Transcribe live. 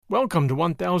Welcome to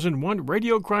 1001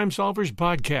 Radio Crime Solvers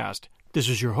Podcast. This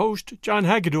is your host, John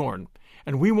Hagedorn,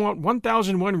 and we want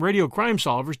 1001 Radio Crime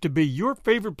Solvers to be your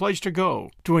favorite place to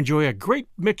go to enjoy a great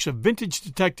mix of vintage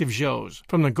detective shows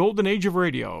from the golden age of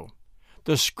radio.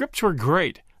 The scripts were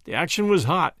great, the action was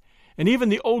hot, and even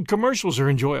the old commercials are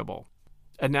enjoyable.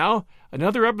 And now,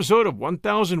 another episode of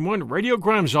 1001 Radio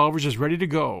Crime Solvers is ready to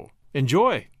go.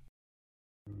 Enjoy!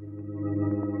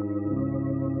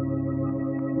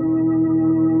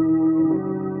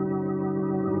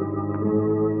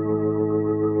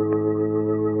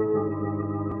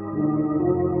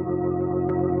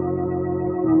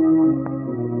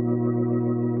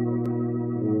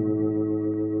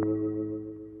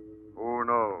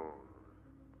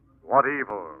 What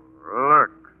evil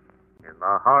lurks in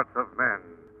the hearts of men?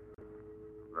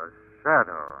 The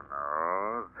shadow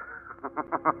knows.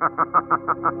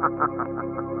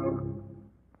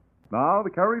 Now, the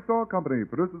Carey Saw Company,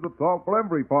 producers of salt for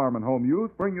every farm and home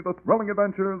use, bring you the thrilling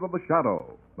adventures of the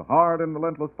Shadow, the hard and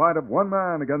relentless fight of one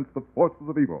man against the forces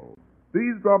of evil.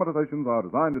 These dramatizations are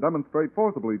designed to demonstrate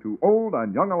forcibly to old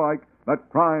and young alike that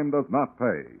crime does not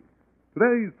pay.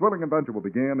 Today's thrilling adventure will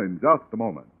begin in just a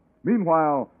moment.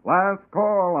 Meanwhile, last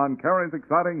call on Carey's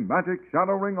exciting Magic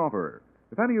Shadow Ring offer.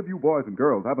 If any of you boys and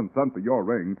girls haven't sent for your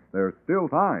ring, there's still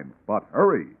time, but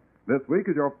hurry. This week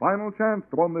is your final chance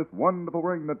to win this wonderful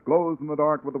ring that glows in the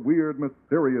dark with a weird,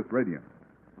 mysterious radiance.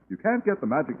 You can't get the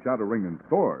Magic Shadow Ring in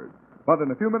stores, but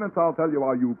in a few minutes I'll tell you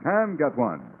how you can get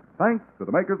one, thanks to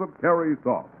the makers of Carey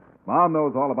Salt. Mom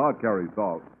knows all about Carey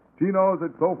Salt. She knows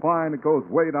it's so fine it goes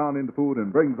way down into food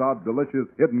and brings out delicious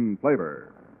hidden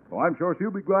flavor. So I'm sure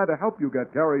she'll be glad to help you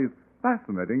get Carey's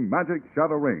fascinating Magic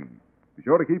Shadow Ring. Be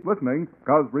sure to keep listening,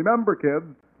 because remember, kids,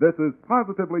 this is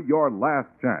positively your last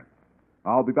chance.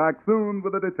 I'll be back soon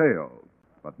with the details.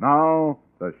 But now,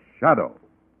 the Shadow.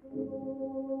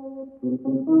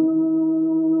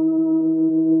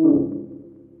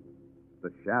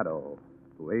 The Shadow,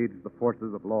 who aids the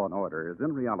forces of law and order, is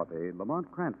in reality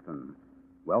Lamont Cranston,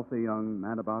 wealthy young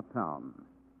man about town.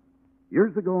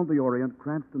 Years ago in the Orient,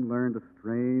 Cranston learned a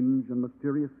strange and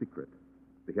mysterious secret,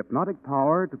 the hypnotic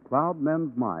power to cloud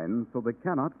men's minds so they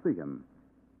cannot see him.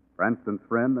 Cranston's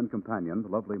friend and companion, the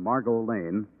lovely Margot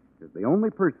Lane, is the only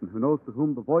person who knows to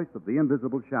whom the voice of the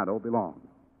invisible shadow belongs.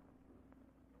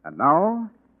 And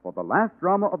now, for the last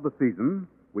drama of the season,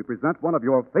 we present one of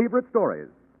your favorite stories.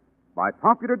 By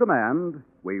popular demand,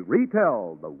 we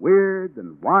retell the weird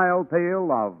and wild tale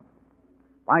of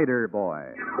Spider Boy.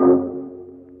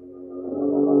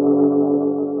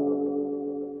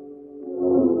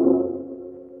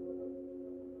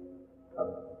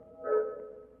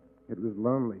 It was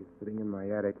lonely sitting in my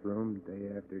attic room day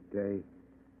after day,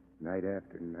 night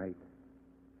after night,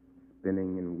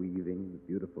 spinning and weaving the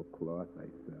beautiful cloth I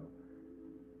sell.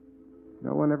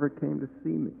 No one ever came to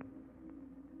see me.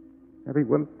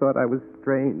 Everyone thought I was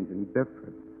strange and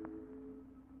different.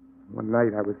 One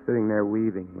night I was sitting there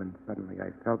weaving when suddenly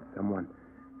I felt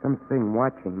something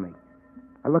watching me.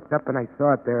 I looked up and I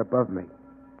saw it there above me.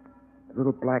 The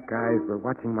little black eyes were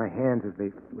watching my hands as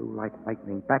they flew like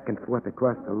lightning back and forth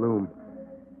across the loom.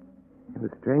 It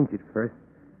was strange at first,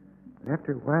 but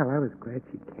after a while I was glad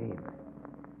she came,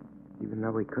 even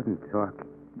though we couldn't talk.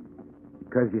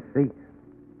 Because, you see,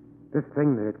 this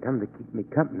thing that had come to keep me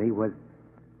company was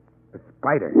a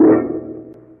spider.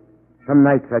 Some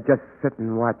nights I'd just sit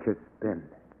and watch her spin.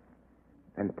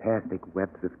 Fantastic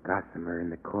webs of gossamer in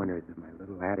the corners of my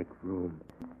little attic room.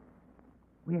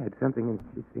 We had something, and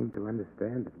she seemed to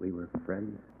understand that we were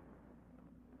friends.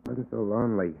 It wasn't so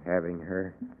lonely having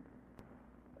her.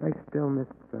 I still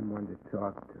missed someone to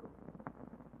talk to.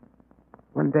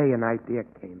 One day an idea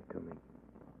came to me.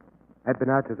 I'd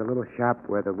been out to the little shop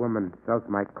where the woman sells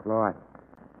my cloth.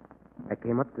 I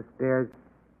came up the stairs.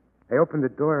 I opened the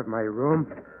door of my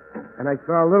room, and I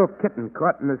saw a little kitten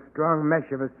caught in the strong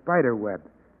mesh of a spider web.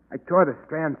 I tore the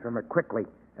strand from her quickly,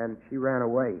 and she ran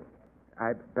away.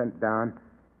 I bent down,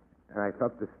 and I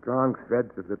felt the strong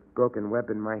threads of the broken web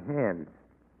in my hands.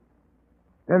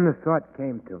 Then the thought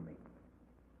came to me.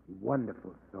 A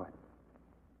wonderful thought.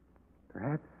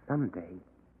 Perhaps someday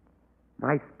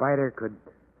my spider could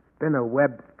spin a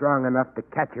web strong enough to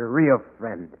catch a real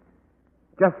friend.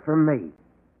 Just for me.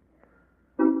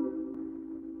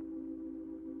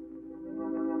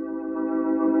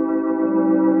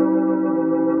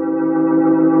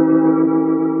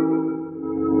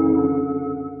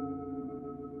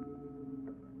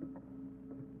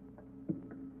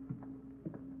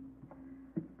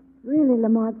 Really,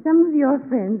 Lamont, some of your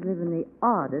friends live in the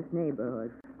oddest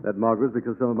neighborhoods. That, Margaret, is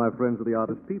because some of my friends are the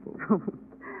oddest people.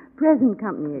 Present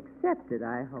company accepted,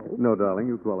 I hope. No, darling,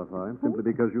 you qualify, simply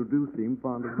because you do seem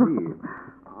fond of me.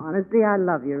 Honestly, I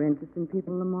love your interest in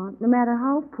people, Lamont, no matter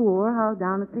how poor, how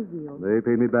down at the heel. They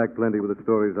paid me back plenty with the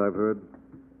stories I've heard.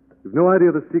 You've no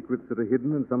idea the secrets that are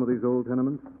hidden in some of these old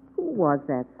tenements. Who was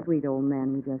that sweet old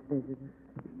man we just visited?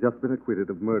 He's just been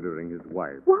acquitted of murdering his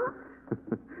wife. What?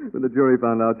 When the jury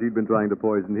found out she'd been trying to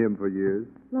poison him for years.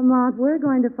 Lamont, we're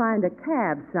going to find a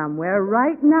cab somewhere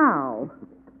right now.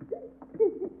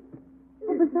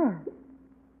 What was that?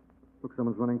 Look,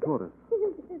 someone's running toward us.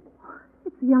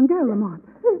 It's a young girl, Lamont.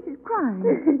 She's crying.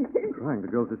 Crying? The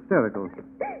girl's hysterical.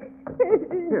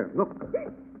 Here, look.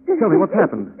 Tell me, what's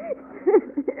happened?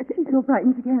 She's so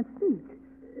frightened she can't speak.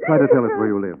 Try to tell us where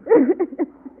you live.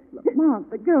 Lamont,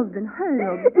 the girl's been hurt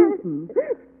or beaten.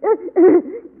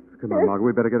 Come on, Margaret,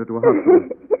 we better get her to a hospital.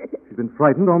 She's been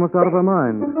frightened almost out of her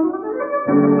mind.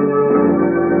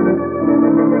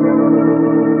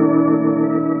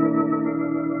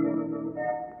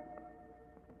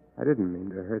 I didn't mean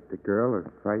to hurt the girl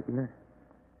or frighten her.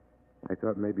 I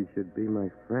thought maybe she'd be my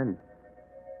friend.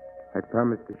 I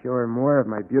promised to show her more of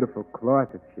my beautiful cloth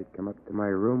if she'd come up to my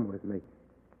room with me.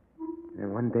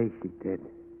 And one day she did.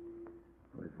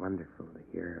 It was wonderful to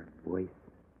hear her voice,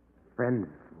 a friend's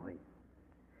voice.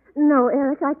 No,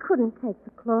 Eric, I couldn't take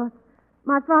the cloth.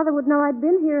 My father would know I'd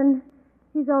been here, and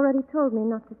he's already told me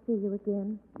not to see you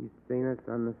again. You seen us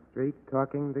on the street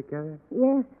talking together?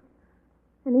 Yes,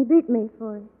 and he beat me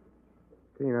for it.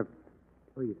 Tina,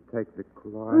 please take the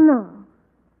cloth. No.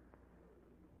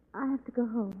 I have to go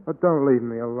home. Oh, don't leave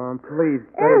me alone, please.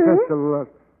 Eric? Just a look.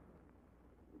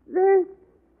 There's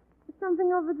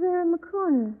something over there in the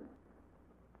corner.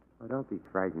 Oh, don't be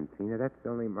frightened, Tina. That's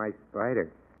only my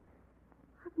spider.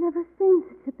 I've never seen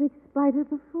such a big spider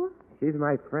before. She's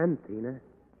my friend, Tina.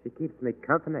 She keeps me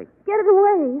company. Get it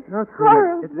away. No, It's Tina,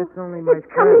 horrible. it's only my It's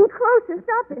coming friend. closer.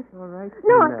 Stop it. It's all right,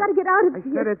 No, Tina. I've got to get out of I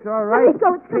here. said it's all right. Let me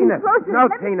go. It's coming Tina. closer. No,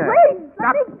 Let Tina. Me, please,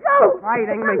 Stop let me go.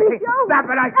 fighting Let me, me Tina. go. Stop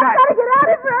it, I I've said. got to get out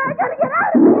of here. I've got to get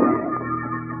out of here.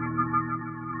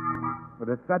 With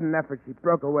a sudden effort, she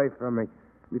broke away from me.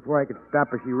 Before I could stop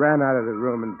her, she ran out of the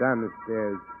room and down the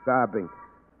stairs, sobbing.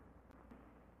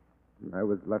 I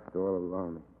was left all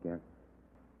alone again.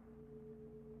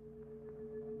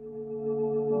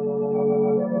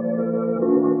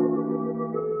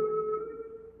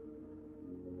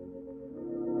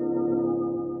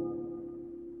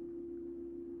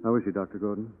 How is she, Dr.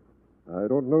 Gordon? I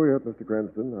don't know yet, Mr.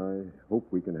 Cranston. I hope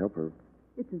we can help her.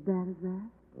 It's as bad as that?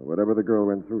 Whatever the girl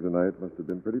went through tonight must have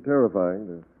been pretty terrifying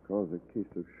to cause a case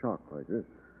of shock like this.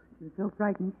 She was so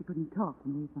frightened she couldn't talk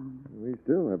when we found her. We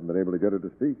still haven't been able to get her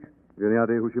to speak. Have you any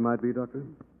idea who she might be, Doctor?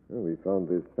 Well, we found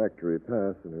this factory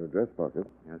pass in her dress pocket.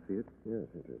 I see it. Yes,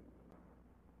 it is.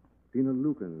 Tina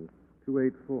Lukens,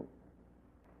 284.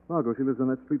 Margot, she lives on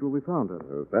that street where we found her.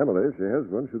 Her family, if she has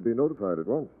one, should be notified at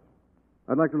once.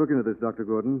 I'd like to look into this, Dr.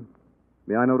 Gordon.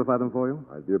 May I notify them for you?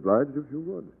 I'd be obliged if you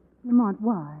would. Lamont,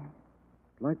 why?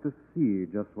 I'd like to see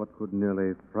just what could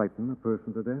nearly frighten a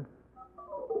person to death.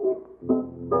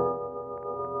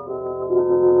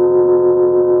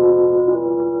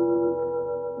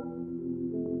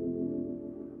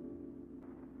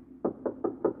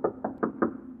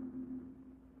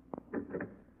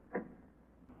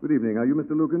 Good evening. Are you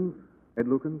Mr. Lukens? Ed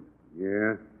Lukens?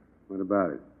 Yeah? What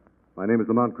about it? My name is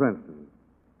Lamont Cranston.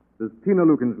 Does Tina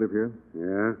Lukens live here?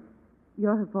 Yeah?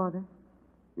 You're her father.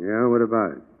 Yeah, what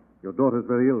about it? Your daughter's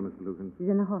very ill, Mr. Lukens. She's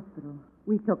in the hospital.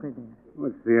 We took her there.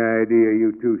 What's the idea of you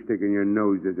two sticking your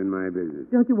noses in my business?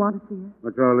 Don't you want to see her?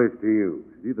 What's all this to you?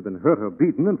 She's either been hurt or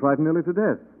beaten and frightened nearly to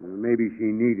death. Well, maybe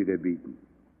she needed a beating.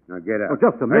 Now get out. Oh,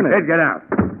 just a minute. I said get out.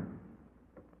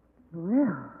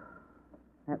 Well,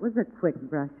 that was a quick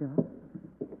brush off.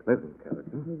 Pleasant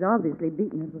character. He's obviously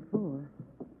beaten her before.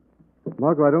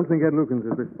 Margot, I don't think Ed Lukens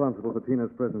is responsible for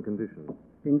Tina's present condition.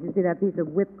 Didn't you see that piece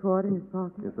of whipcord in his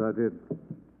pocket? Yes, I did.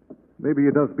 Maybe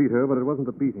he does beat her, but it wasn't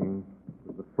the beating.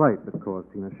 It was the fright that caused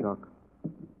Tina's shock.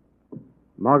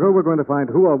 Margot, we're going to find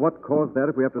who or what caused that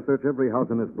if we have to search every house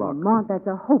in this block. Lamont, that's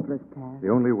a hopeless task. The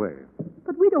only way.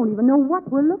 But we don't even know what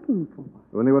we're looking for.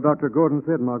 Only what Dr. Gordon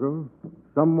said, Margot.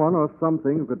 Someone or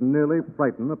something could nearly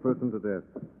frighten a person to death.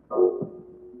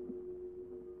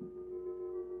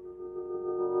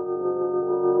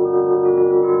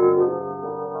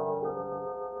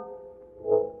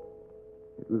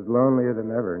 It was lonelier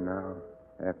than ever now,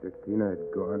 after Tina had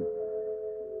gone.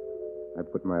 I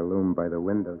put my loom by the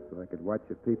window so I could watch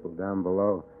the people down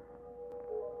below.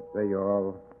 They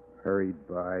all hurried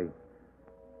by.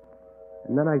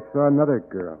 And then I saw another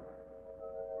girl.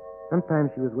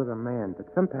 Sometimes she was with a man, but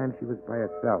sometimes she was by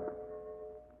herself.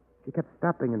 She kept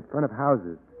stopping in front of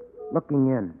houses, looking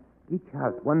in, Each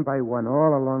house, one by one,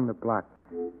 all along the block.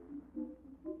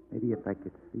 Maybe if I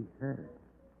could see her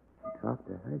and talk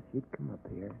to her, she'd come up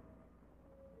here.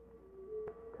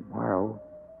 Tomorrow,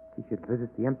 she should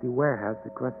visit the empty warehouse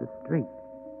across the street.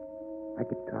 I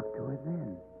could talk to her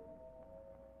then.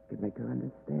 I could make her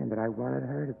understand that I wanted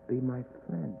her to be my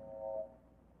friend.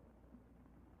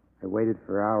 I waited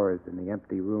for hours in the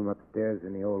empty room upstairs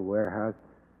in the old warehouse.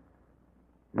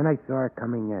 Then I saw her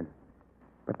coming in.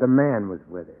 But the man was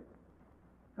with her.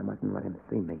 I mustn't let him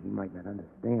see me. He might not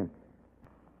understand.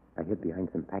 I hid behind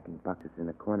some packing boxes in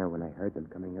the corner when I heard them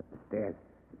coming up the stairs.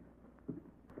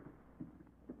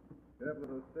 Get up with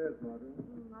those stairs, Margaret.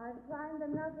 I've climbed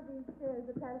enough of these stairs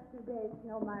the past 2 days to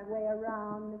know my way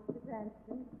around, Mr.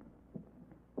 Cranston.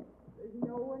 There's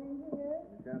no one in here?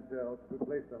 You can't tell. It's a good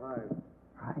place to hide.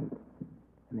 Hide?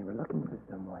 And they were looking for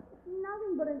someone.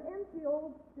 Nothing but an empty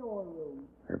old storeroom.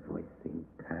 Her voice seemed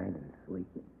kind and sweet.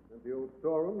 Empty old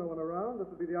storeroom, no one around. This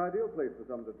would be the ideal place for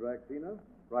someone to drag Tina,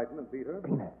 frighten and beat her.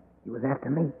 Tina, he was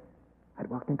after me. I'd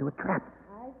walked into a trap.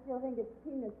 I still think it's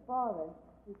Tina's father.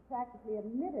 He practically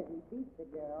admitted he beat the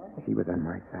girl. She was on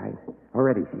my side.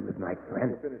 Already she was my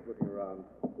friend. Finish looking around.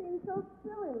 It seems so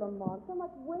silly, Lamont. So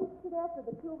much wasted effort.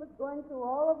 The two of us going through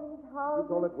all of these houses.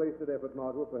 You call it wasted effort,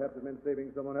 Margot? Perhaps it meant saving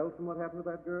someone else from what happened to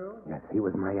that girl? Yes, he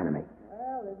was my enemy.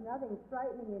 Well, there's nothing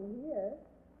frightening in here.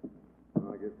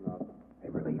 I guess not.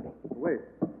 They were leaving. Wait.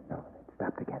 No, they'd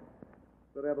stopped again.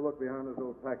 Better have a look behind those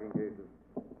old packing cases.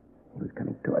 He was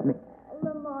coming toward me.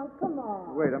 Lamont, come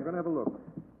on. Wait, I'm going to have a look.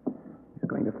 He was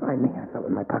going to find me. I felt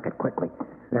in my pocket quickly.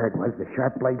 There it was, the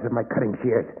sharp blades of my cutting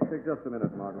shears. Take just a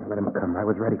minute, Margot. Let him come. I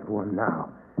was ready for him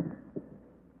now.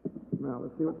 Now,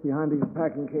 let's see what's behind these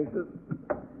packing cases.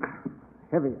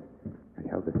 Heavy. I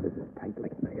held the scissors tightly.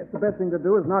 I guess the best thing to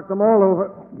do is knock them all over.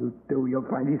 You do. You'll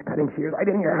find these cutting shears right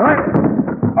in your heart.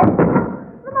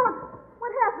 Lamont,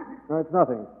 what happened? No, it's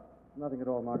nothing. Nothing at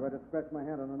all, Margot. I just scratched my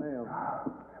hand on a nail. I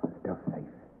was still safe.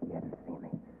 He hadn't seen me.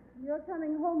 You're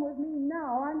coming home with me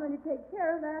now. I'm going to take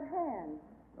care of that hand.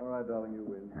 All right, darling, you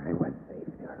win. I was safe.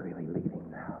 They're really leaving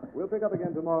now. We'll pick up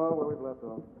again tomorrow where we've left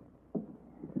off.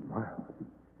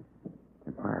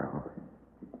 Tomorrow.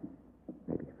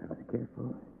 Maybe if I was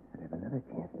careful, I'd have another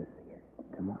chance to see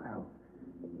her. Tomorrow.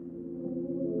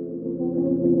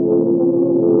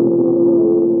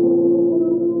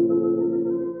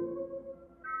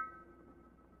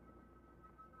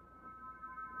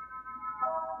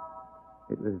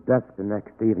 It was dusk the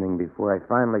next evening before I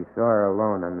finally saw her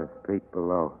alone on the street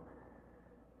below.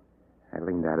 I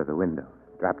leaned out of the window,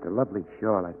 dropped a lovely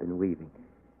shawl I'd been weaving.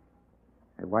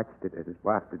 I watched it as it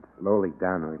wafted slowly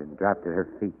downward and dropped at her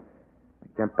feet. I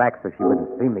jumped back so she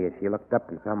wouldn't see me as she looked up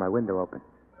and saw my window open.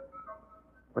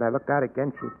 When I looked out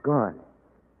again, she'd gone.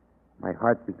 My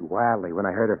heart beat wildly when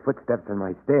I heard her footsteps on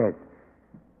my stairs.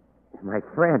 My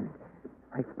friend.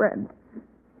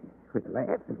 We'd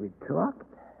laugh and we'd talk.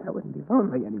 I wouldn't be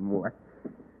lonely anymore.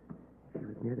 She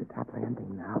was near the top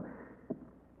landing now.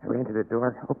 I ran to the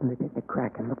door, opened it just a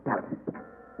crack, and looked out.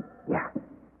 Yeah,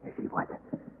 there she was,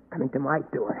 coming to my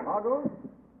door. Margot?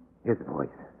 His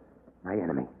voice, my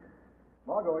enemy.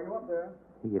 Margot, are you up there?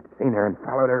 He had seen her and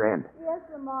followed her in. Yes,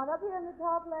 Lamont, up here in the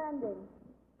top landing.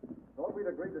 Thought we'd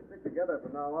agreed to stick together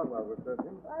from now on while we're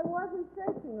searching. I wasn't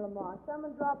searching, Lamont.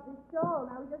 Someone dropped his shawl,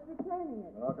 and I was just returning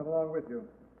it. Well, I'll come along with you.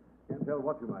 Can't tell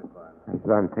what you might find. I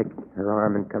saw him take her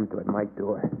arm and come toward my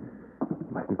door.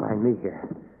 He mustn't find me here.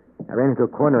 I ran into a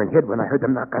corner and hid when I heard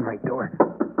them knock on my door.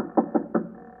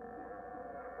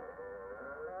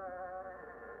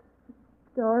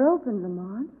 Door open,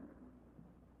 Lamont.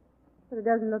 But it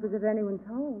doesn't look as if anyone's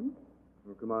home.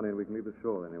 Well, come on in. We can leave the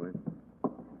shore anyway.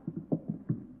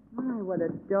 My, what a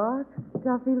dark,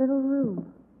 stuffy little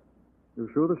room. You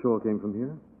sure the shore came from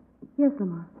here? Yes,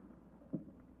 Lamont.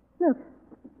 Look.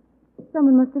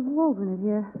 Someone must have woven it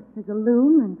here. There's a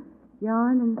loom and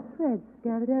yarn and thread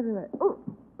scattered everywhere. Oh,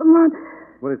 Lamont.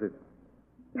 What is it?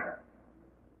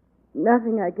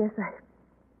 Nothing, I guess.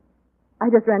 I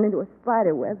just ran into a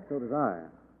spider web. So did I.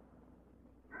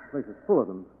 The place is full of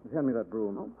them. Hand me that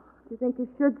broom. Oh, do you think you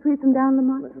should sweep them down,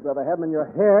 Lamont? I should rather have them in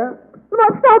your hair.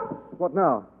 Lamont, stop! What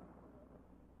now?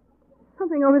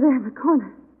 Something over there in the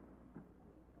corner.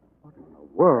 What in the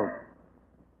world?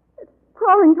 It's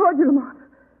crawling toward you, Lamont.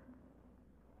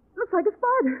 Looks like a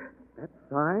spider. That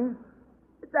size?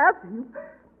 It's after you.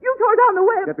 You tore down the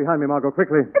web. Get behind me, Margot,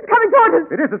 quickly. It's coming toward us.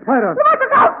 It is a spider. Lamont,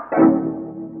 look out!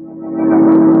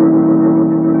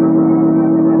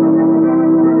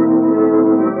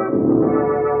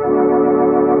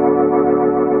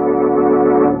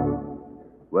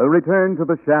 We'll return to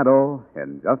the shadow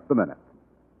in just a minute.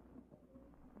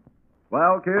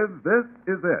 Well, kids, this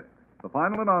is it. the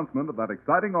final announcement of that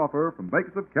exciting offer from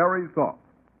makers of Carrie's Salt.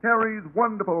 Carrie's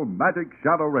wonderful magic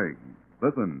shadow ring.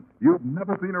 Listen, you've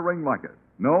never seen a ring like it.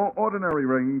 No ordinary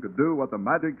ring could do what the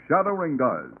magic shadow ring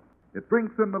does. It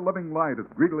drinks in the living light as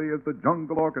greedily as the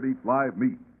jungle orchid eats live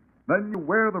meat. Then you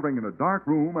wear the ring in a dark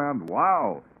room and,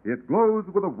 wow, it glows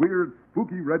with a weird,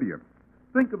 spooky radiance.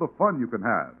 Think of the fun you can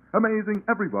have, amazing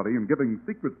everybody and giving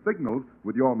secret signals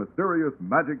with your mysterious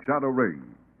magic shadow ring.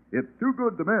 It's too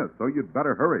good to miss, so you'd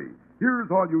better hurry. Here's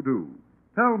all you do.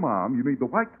 Tell Mom you need the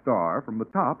white star from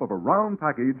the top of a round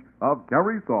package of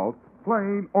Carrie's Salt,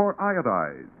 plain or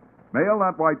iodized. Mail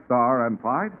that white star and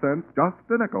 5 cents, just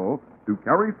a nickel, to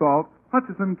Carrie's Salt,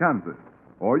 Hutchinson, Kansas.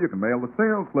 Or you can mail the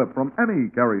sales slip from any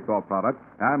Carrie's Salt product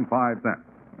and 5 cents.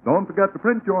 Don't forget to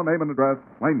print your name and address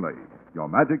plainly. Your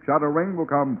magic shadow ring will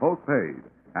come postpaid.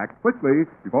 Act quickly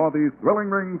before these thrilling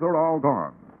rings are all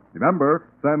gone. Remember,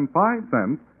 send 5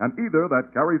 cents and either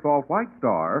that Carrie's Salt White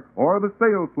Star or the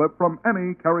sales slip from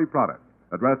any Carrie product.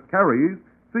 Address Carrie's,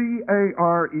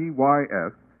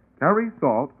 Careys, Carrie's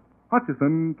Salt,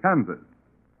 Hutchinson, Kansas.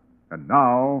 And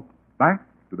now, back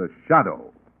to the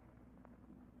shadow.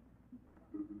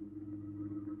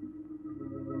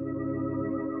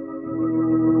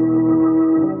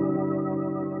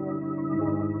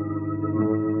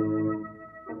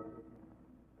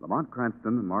 Lamont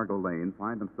Cranston and Margot Lane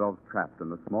find themselves trapped in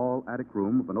the small attic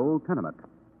room of an old tenement.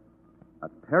 A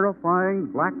terrifying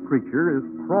black creature is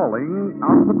crawling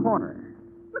out of the corner.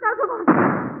 Look out,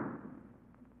 Lamont!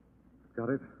 Got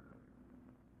it?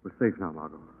 We're safe now,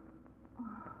 Margot.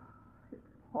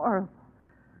 Horrible.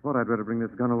 Thought I'd better bring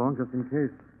this gun along just in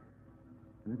case.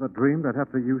 I never dreamed I'd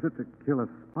have to use it to kill a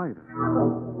spider.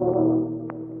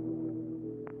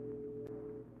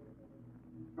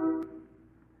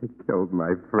 He killed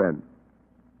my friend.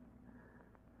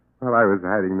 While I was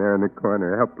hiding there in the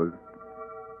corner, helpless.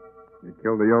 They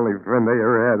killed the only friend they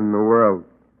ever had in the world.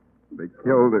 They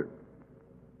killed her.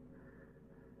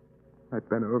 I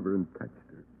bent over and touched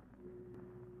her.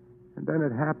 And then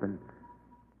it happened.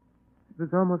 It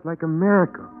was almost like a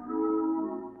miracle.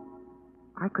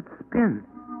 I could spin.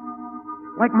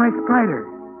 Like my spider.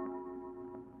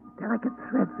 Delicate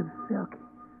threads of silk.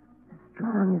 As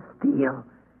strong as steel.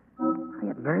 I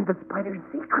had learned the spider's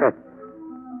secret.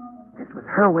 This was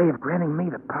her way of granting me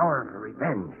the power of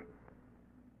revenge.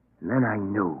 And then I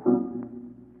knew.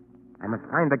 I must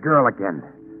find the girl again.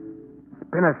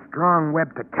 Spin a strong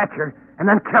web to catch her, and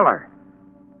then kill her.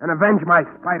 And avenge my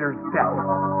spider's death.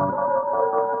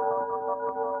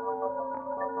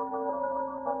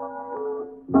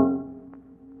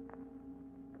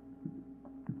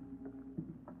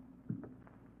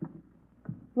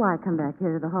 Why come back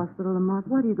here to the hospital, Lamont?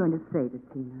 What are you going to say to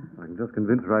Tina? I can just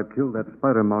convince her I've killed that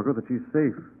spider, Margot, that she's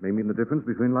safe. May mean the difference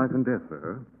between life and death for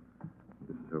her.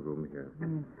 This is her room here.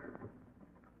 Yes.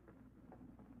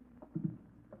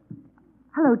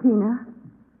 Hello, Tina.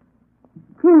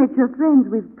 Tina, it's your friends.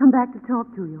 We've come back to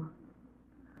talk to you.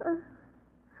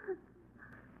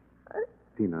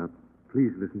 Tina,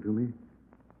 please listen to me.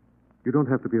 You don't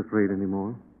have to be afraid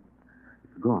anymore.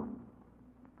 It's gone.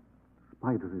 The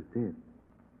spider is dead.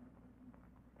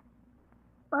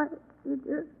 Spider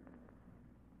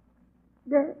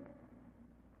dead.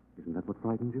 Isn't that what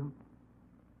frightened you?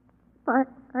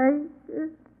 Spider.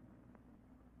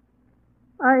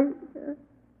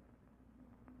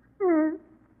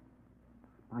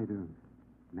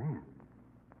 Spider-Man.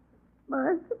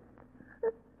 Man.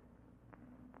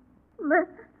 Must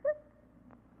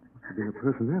have been a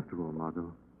person after all,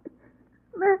 Margot.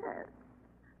 Man.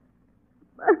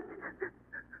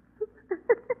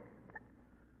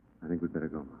 I think we'd better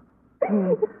go,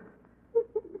 Margot. Yes.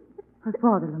 Her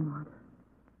father, Lamont.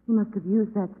 He must have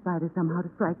used that spider somehow to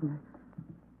frighten her.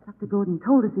 Dr. Gordon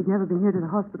told us he'd never been here to the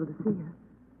hospital to see her.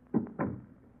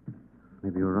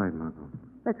 Maybe you're right, Margot.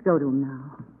 Let's go to him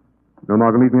now. No,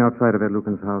 Margot, meet me outside of Ed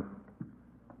Lucan's house.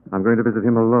 I'm going to visit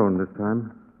him alone this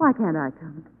time. Why can't I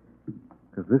come?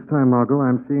 Because this time, Margot,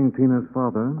 I'm seeing Tina's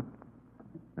father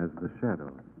as the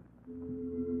shadow.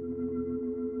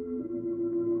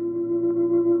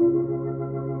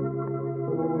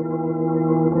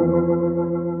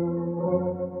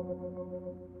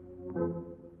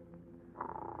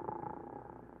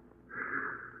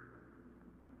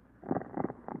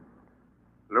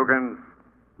 Lukens.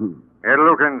 Ed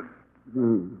Lukens.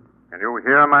 Can you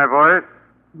hear my voice?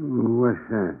 What's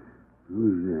that?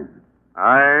 Who's that?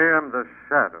 I am the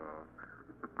shadow.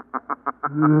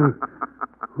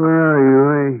 Where are you?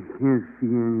 I can't see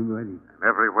anybody.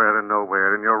 Everywhere and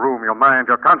nowhere. In your room, your mind,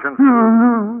 your conscience.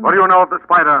 No. What do you know of the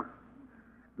spider?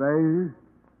 Spider?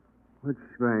 What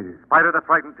spider? Spider that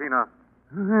frightened Tina.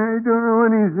 I don't know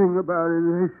anything about it,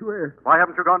 I swear. Why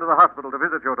haven't you gone to the hospital to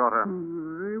visit your daughter?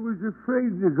 I was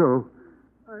afraid to go.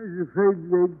 I was afraid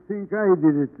they'd think I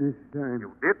did it this time.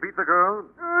 You did beat the girl?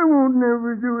 I won't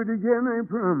never do it again, I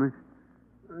promise.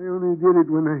 I only did it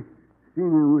when I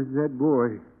seen her with that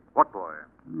boy. What boy?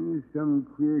 Some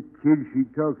queer kid she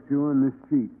talks to on the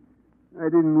street.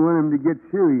 I didn't want him to get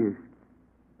serious.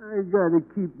 I got to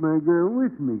keep my girl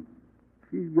with me.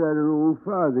 She's got her old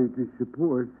father to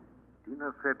support.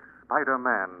 Tina said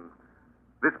Spider-Man.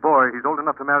 This boy, he's old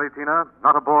enough to marry Tina?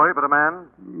 Not a boy, but a man?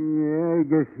 Yeah, I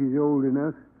guess he's old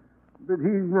enough. But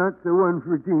he's not the one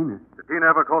for Tina. Did Tina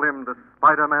ever call him the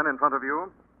Spider-Man in front of you?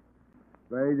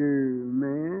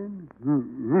 Spider-Man?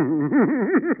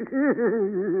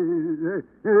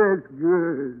 That's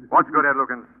good. What's good, Ed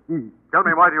Lukens? Tell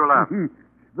me, why do you laugh?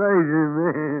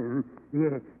 Spider-Man.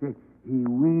 Yeah, he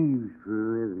weaves for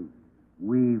a living.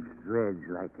 Weaves threads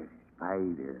like a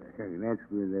spider. That's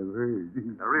what I've heard.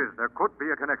 There could be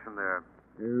a connection there.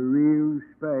 A real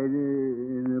spider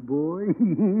and a boy?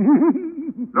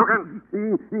 Lukens!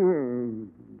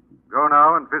 Go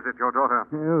now and visit your daughter.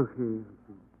 Okay.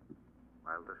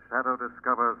 While the shadow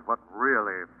discovers what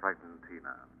really frightened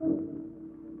Tina.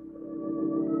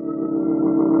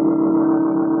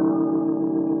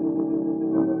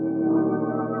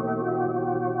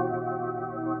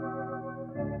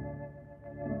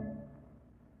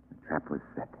 The trap was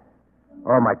set.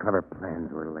 All my clever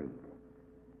plans were laid.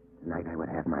 Tonight I would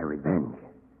have my revenge.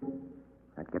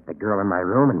 I'd get the girl in my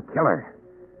room and kill her.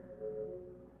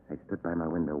 I stood by my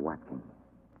window watching.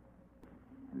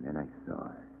 And then I saw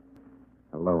her,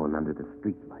 alone under the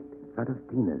streetlight in front of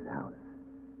Tina's house.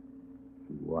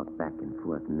 She walked back and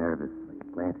forth nervously,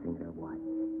 glancing at her watch,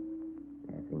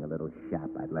 passing a little shop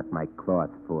I'd left my cloth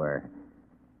for.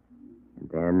 And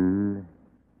then,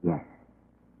 yes,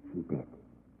 she did.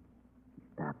 She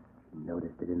stopped. She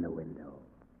noticed it in the window.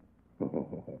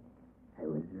 I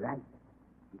was right.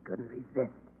 She couldn't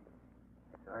resist.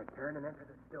 I saw her turn and enter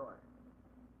the store.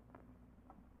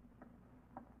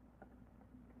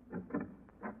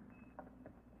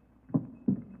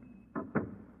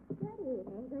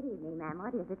 Good evening, ma'am.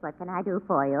 What is it? What can I do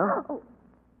for you?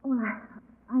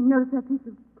 I noticed that piece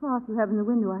of cloth you have in the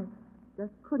window. I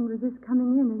just couldn't resist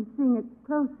coming in and seeing it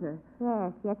closer.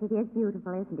 Yes, it is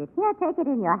beautiful, isn't it? Here, take it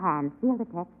in your hands. Feel the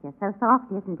texture. So soft,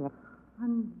 isn't it?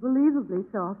 Unbelievably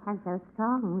soft. And so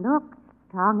strong. Look,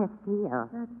 strong as steel.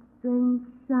 That strange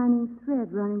shining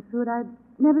thread running through it. I'd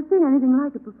never seen anything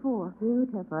like it before.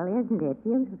 Beautiful, isn't it?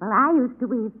 Beautiful. I used to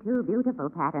weave two beautiful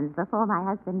patterns before my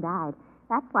husband died.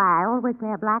 That's why I always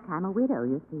wear black. I'm a widow,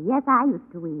 you see. Yes, I used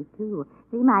to weave, too.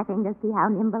 See my fingers? See how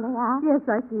nimble they are? Yes,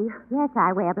 I see. Yes,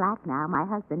 I wear black now. My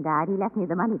husband died. He left me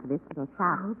the money for this little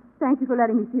shop. Oh, thank you for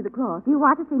letting me see the cloth. Do you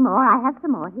want to see more? I have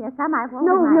some more. Here, some I've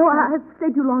worn. No, I've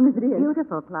stayed too long as it is.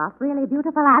 Beautiful cloth. Really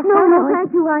beautiful. I'll No, show you.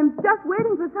 thank you. I'm just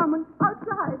waiting for someone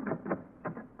outside.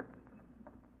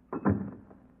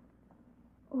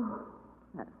 Oh,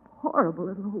 that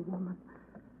horrible little old woman.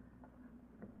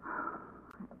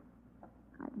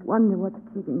 I wonder what's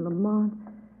keeping Lamont.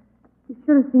 He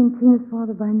should have seen Tina's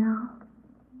father by now.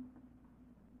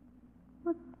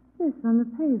 What's this on the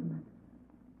pavement?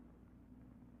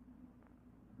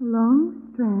 A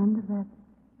long strand of that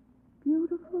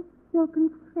beautiful silken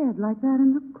thread like that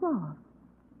in the cloth.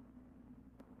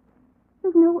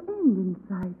 There's no end in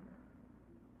sight.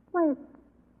 Why, it's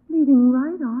leading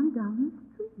right on down the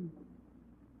street.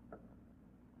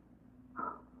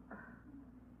 Oh,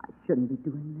 I shouldn't be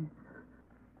doing this.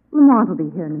 Lamont will be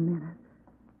here in a minute.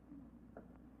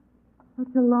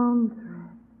 Such a long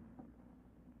thread.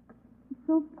 It's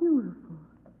so beautiful.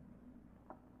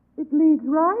 It leads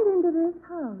right into this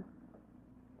house.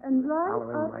 And right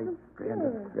Following up my the strand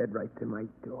stairs. of thread right to my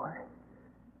door. I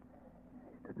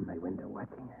stood in my window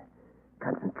watching her,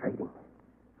 concentrating,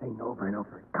 saying over and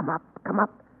over, "Come up, come up.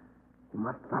 You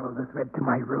must follow the thread to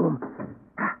my room."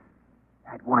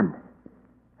 I'd won.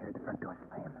 I heard the front door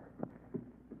slam.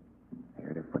 I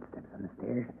heard her footsteps on the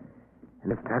stairs,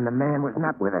 and this time the man was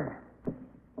not with her.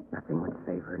 Nothing would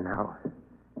save her now.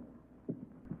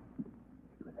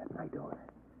 She was at my door.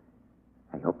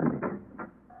 I opened it.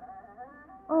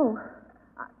 Oh,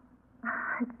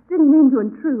 I didn't mean to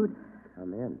intrude.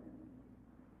 Come in.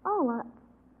 Oh,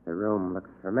 The room looks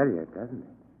familiar, doesn't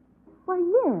it? why,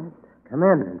 yes. Come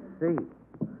in and see.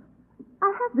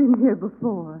 I have been here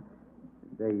before.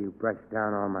 The day you brushed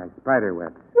down all my spider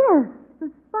webs. Yes,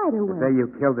 the spider The web. day you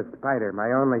killed a spider,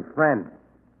 my only friend.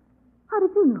 How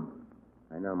did you know?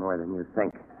 I know more than you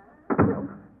think.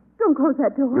 Don't close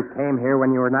that door. You came here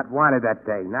when you were not wanted that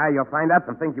day. Now you'll find out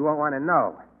some things you won't want to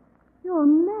know. You're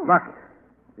mad. Look,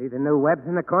 see the new webs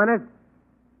in the corners?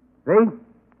 See?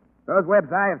 Those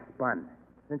webs I have spun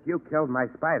since you killed my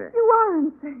spider. You are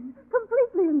insane.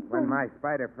 Completely insane. When my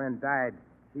spider friend died,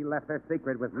 she left her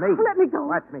secret with me. Let me go.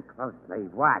 Watch me closely.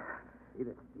 Watch. See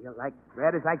the steel like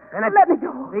thread as I spin it? Let me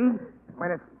go. See? I'm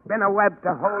going to spin a web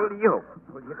to hold you.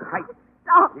 Hold you tight.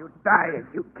 Stop. You die as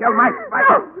you kill my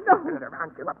spider. No. Spin it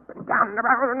around you, up and down,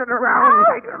 around and around.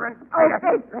 Tighter and tighter.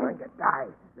 Okay. You're going to die.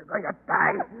 You're going to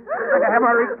die. You're going to have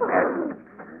a revenge.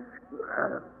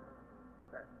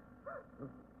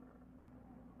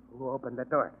 Who opened the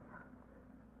door?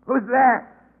 Who's there?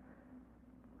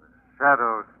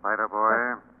 Shadow, Spider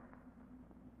Boy.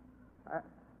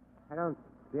 I don't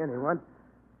see anyone.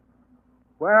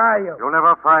 Where are you? You'll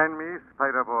never find me,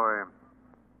 Spider Boy.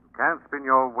 You can't spin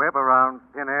your web around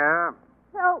thin air.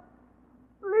 Help.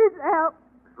 Please help.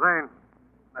 Miss Lane.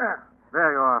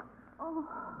 There you are.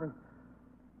 Oh.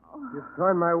 You've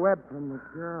torn my web from the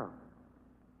girl.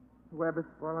 The web has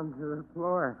fallen to the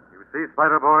floor. You see,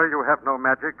 Spider Boy, you have no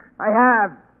magic. I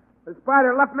have. The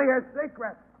spider left me her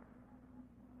secret.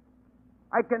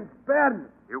 I can spin.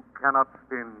 You cannot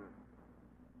spin.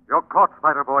 You're caught,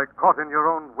 Spider Boy, caught in your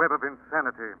own web of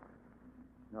insanity.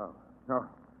 No.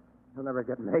 You'll never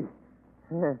get me.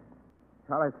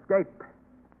 I'll escape.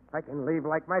 I can leave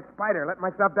like my spider, let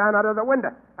myself down out of the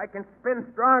window. I can spin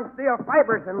strong steel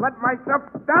fibers and let myself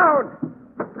down.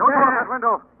 Don't go out that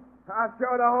window. I'll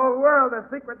show the whole world the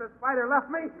secret the spider left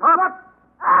me. Stop. Look.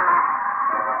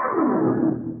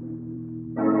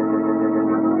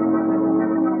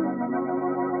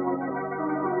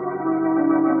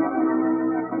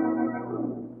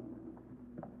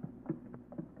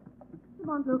 Come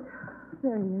on, Luke.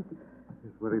 There he is.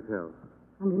 He's where he tells.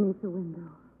 Underneath the window.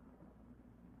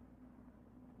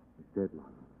 He's dead,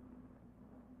 Mom.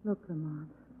 Look, Lamont.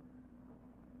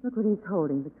 Look what he's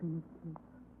holding between his teeth.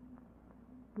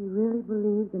 He really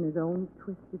believed in his own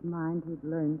twisted mind he'd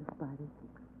learned the spider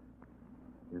secret.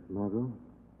 Yes, Margot.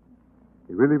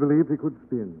 He really believed he could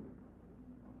spin.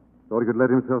 Thought he could let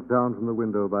himself down from the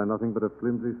window by nothing but a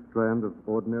flimsy strand of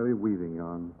ordinary weaving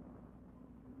yarn.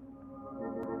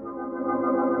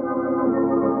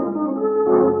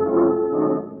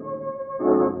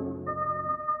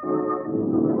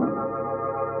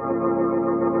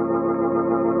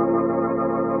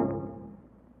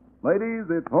 Ladies,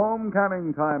 it's home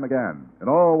canning time again. And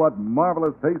oh, what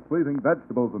marvelous taste-pleasing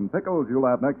vegetables and pickles you'll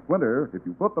have next winter if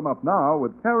you put them up now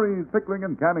with Carrie's Pickling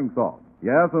and Canning Salt.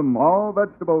 Yes, and all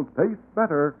vegetables taste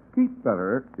better, keep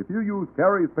better, if you use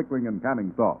Carrie's Pickling and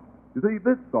Canning Salt. You see,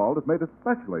 this salt is made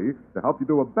especially to help you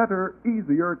do a better,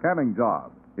 easier canning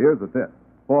job. Here's a tip.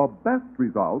 For best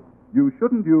results, you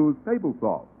shouldn't use table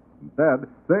salt. Instead,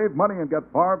 save money and get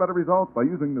far better results by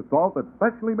using the salt that's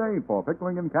specially made for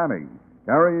pickling and canning.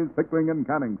 Carrie's Pickling and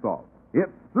Canning Salt.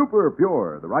 It's super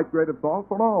pure, the right grade of salt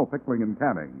for all pickling and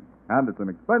canning. And it's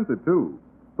inexpensive, too.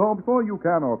 So before you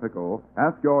can or pickle,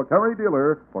 ask your Carrie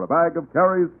dealer for a bag of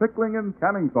Carrie's Pickling and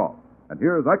Canning Salt. And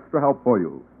here's extra help for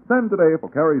you. Send today for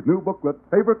Carrie's new booklet,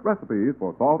 Favorite Recipes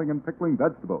for Salting and Pickling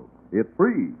Vegetables. It's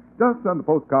free. Just send a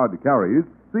postcard to Carrie's,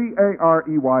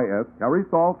 Careys, Carrie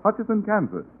Salt, Hutchinson,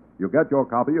 Kansas. You'll get your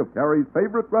copy of Carrie's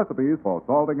Favorite Recipes for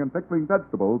Salting and Pickling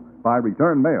Vegetables by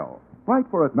return mail. Write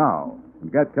for it now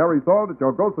and get Carrie salt at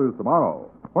your grocer's tomorrow.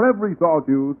 For every salt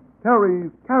used, Carrie's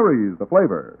carries the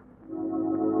flavor.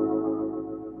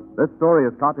 This story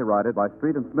is copyrighted by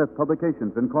Street and Smith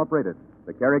Publications, Incorporated.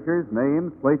 The characters,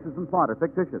 names, places, and plot are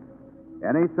fictitious.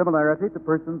 Any similarity to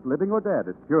persons living or dead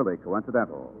is purely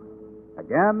coincidental.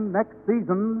 Again, next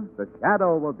season, The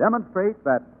Shadow will demonstrate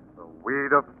that The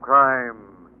weed of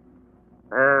crime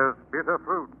bears bitter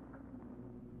fruit.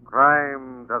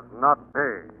 Crime does not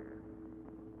pay.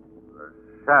 The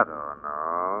Shadow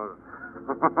knows.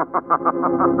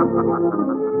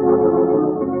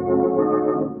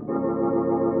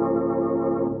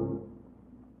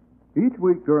 Each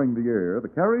week during the year, the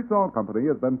Carrie Salt Company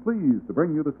has been pleased to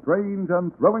bring you the strange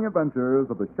and thrilling adventures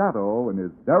of the Shadow in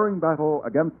his daring battle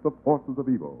against the forces of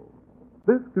evil.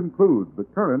 This concludes the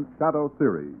current Shadow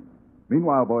series.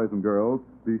 Meanwhile, boys and girls,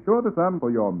 be sure to send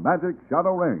for your magic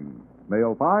Shadow ring.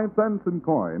 Mail 5 cents in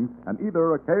coin and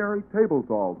either a Carrie Table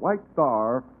Salt White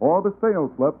Star or the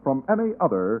sales slip from any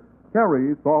other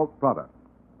Carrie Salt product.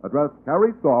 Address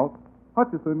Carrie Salt,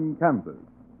 Hutchinson, Kansas.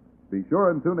 Be sure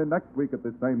and tune in next week at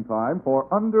this same time for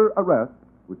Under Arrest,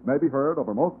 which may be heard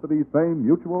over most of these same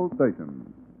Mutual stations.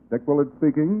 Dick Willard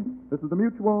speaking. This is the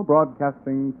Mutual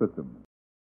Broadcasting System.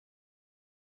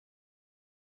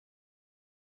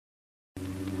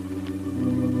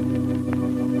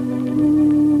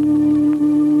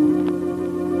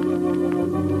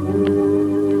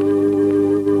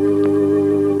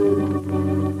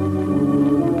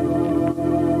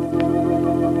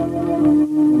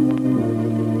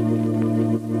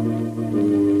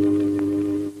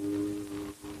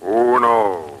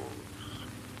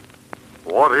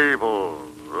 What evil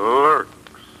lurks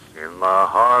in the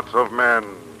hearts of men?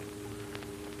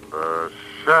 The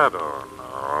shadow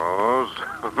knows.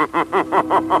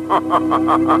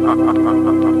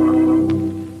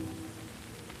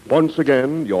 Once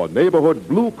again, your neighborhood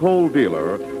blue coal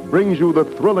dealer brings you the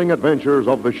thrilling adventures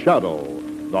of the Shadow,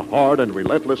 the hard and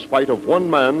relentless fight of one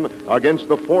man against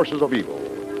the forces of evil.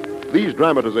 These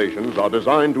dramatizations are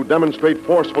designed to demonstrate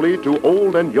forcefully to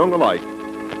old and young alike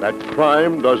that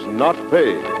crime does not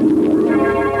pay.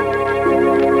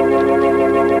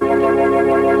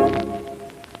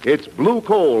 It's blue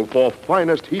coal for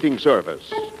finest heating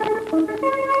service.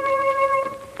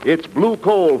 It's blue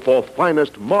coal for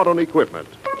finest modern equipment.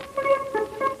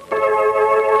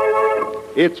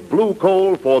 It's blue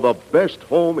coal for the best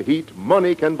home heat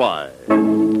money can buy.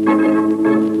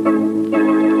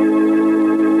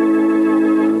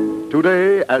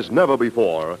 Today, as never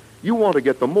before, you want to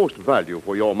get the most value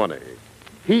for your money.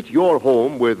 Heat your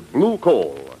home with blue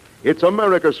coal. It's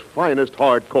America's finest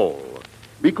hard coal.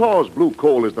 Because blue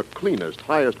coal is the cleanest,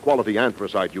 highest quality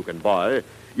anthracite you can buy,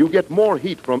 you get more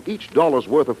heat from each dollar's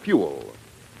worth of fuel.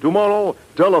 Tomorrow,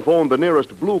 telephone the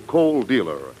nearest blue coal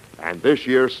dealer. And this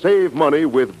year, save money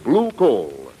with blue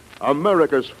coal,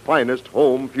 America's finest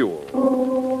home fuel.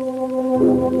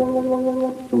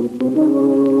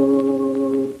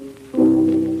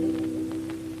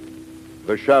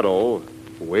 The Shadow,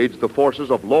 who aids the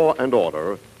forces of law and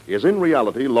order, is in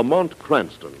reality Lamont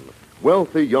Cranston,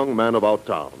 wealthy young man about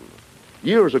town.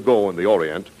 Years ago in the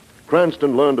Orient,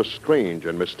 Cranston learned a strange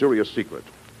and mysterious secret,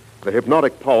 the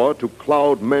hypnotic power to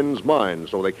cloud men's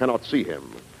minds so they cannot see him.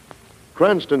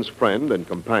 Cranston's friend and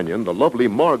companion, the lovely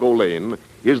Margot Lane,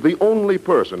 is the only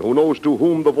person who knows to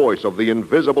whom the voice of the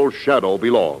invisible Shadow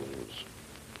belongs.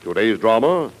 Today's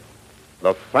drama,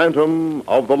 The Phantom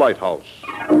of the Lighthouse.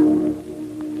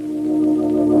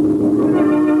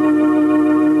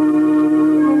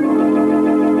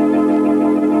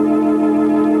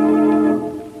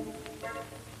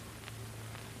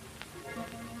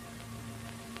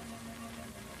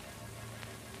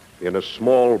 In a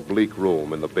small, bleak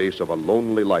room in the base of a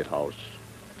lonely lighthouse,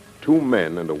 two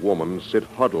men and a woman sit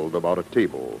huddled about a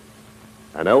table.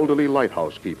 An elderly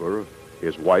lighthouse keeper,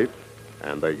 his wife,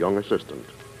 and their young assistant.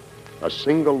 A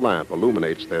single lamp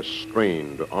illuminates their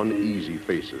strained, uneasy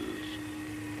faces.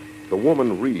 The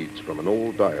woman reads from an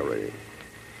old diary.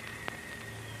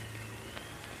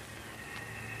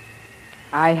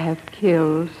 I have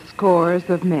killed scores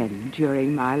of men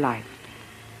during my life.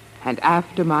 And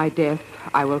after my death,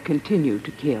 I will continue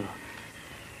to kill.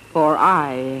 For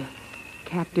I,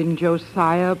 Captain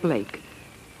Josiah Blake,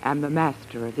 am the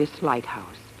master of this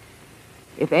lighthouse.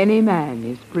 If any man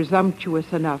is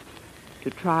presumptuous enough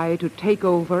to try to take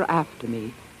over after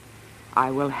me, I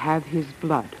will have his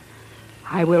blood.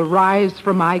 I will rise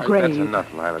from my grave. That's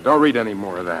enough, Lila. Don't read any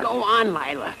more of that. Go on,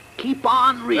 Lila. Keep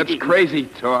on reading. That's crazy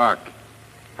talk.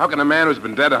 How can a man who's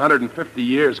been dead 150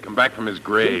 years come back from his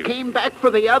grave? He came back for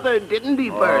the other, didn't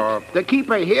he, Bert? The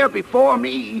keeper here before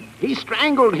me. He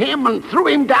strangled him and threw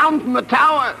him down from the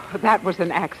tower. That was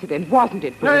an accident, wasn't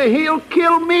it, Bert? He'll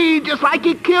kill me just like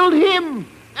he killed him.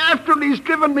 After he's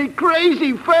driven me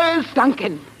crazy first.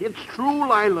 Duncan. It's true,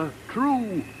 Lila,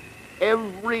 true.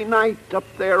 Every night up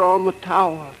there on the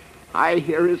tower, I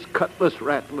hear his cutlass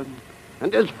rattling,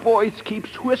 and his voice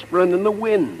keeps whispering in the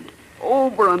wind,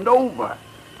 over and over.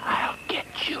 I'll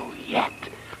get you yet.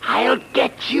 I'll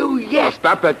get you yet.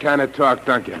 Stop that kind of talk,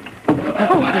 Duncan.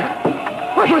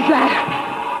 What was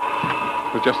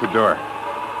that? It was just the door.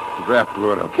 The draft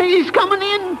blew it up. He's coming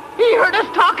in. He heard us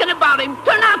talking about him.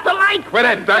 Turn out the light. Quit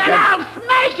it, Duncan. And I'll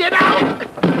smash it out.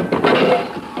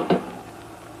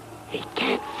 He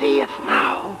can't see us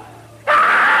now.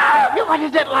 Ah! What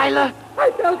is it, Lila? I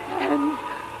felt hands.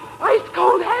 Ice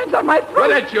cold hands on my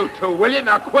throat. Quit it, you two, will you?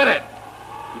 Now quit it.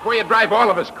 Before you drive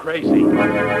all of us crazy.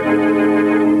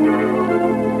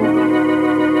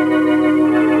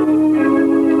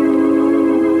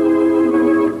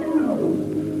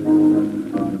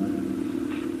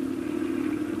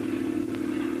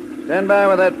 Stand by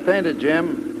with that painter,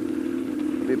 Jim.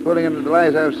 We'll be pulling into the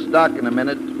lighthouse stock in a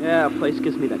minute. Yeah, place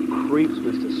gives me the creeps,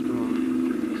 Mr.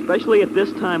 Strong. Especially at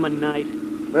this time of night.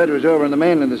 Bud was over in the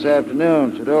mainland this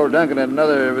afternoon. Said old Duncan had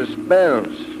another of his spells.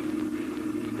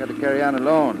 He's got to carry on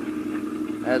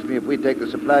alone. Asked me if we'd take the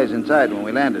supplies inside when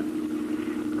we landed.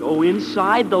 Go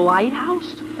inside the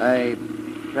lighthouse? I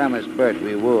promised Bert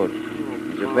we would.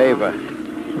 It's a favor.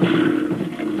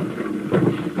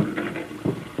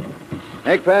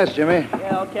 Make fast, Jimmy.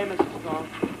 Yeah, okay, Mr. Strong.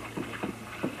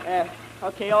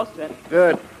 Okay, all set.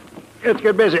 Good. Let's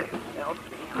get busy.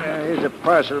 Here's a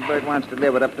parcel Bert wants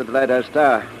delivered up to the lighthouse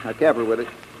tower. Now, careful with it.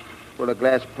 full of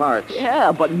glass parts.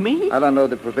 Yeah, but me? I'll unload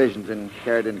the provisions and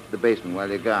carry it into the basement while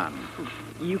you're gone.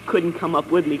 You couldn't come up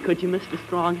with me, could you, Mr.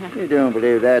 Strong? You don't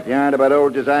believe that yarn about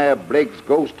old Josiah Blake's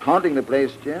ghost haunting the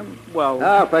place, Jim? Well...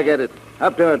 Oh, forget it.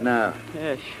 Up to it now.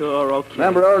 Yeah, sure, okay.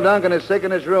 Remember, old Duncan is sick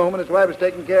in his room, and his wife is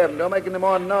taking care of him. Don't make any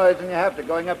more noise than you have to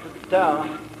going up to the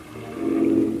tower.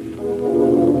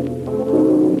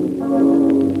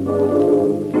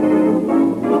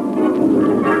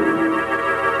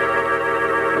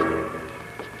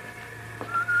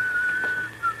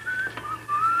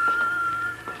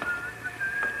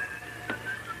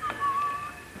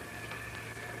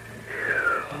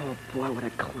 Oh, boy, what a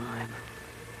climb.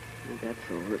 Oh,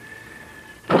 that's over.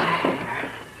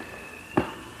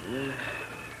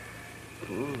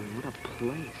 Boy, what a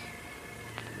place.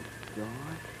 God.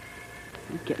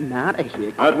 I'm getting out of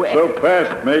here Not quick. so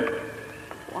fast, mate.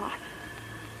 What?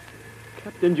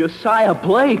 Captain Josiah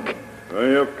Blake.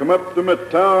 You've come up to my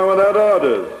tower without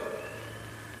orders.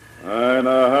 I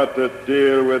know how to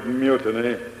deal with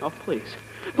mutiny. Oh, please.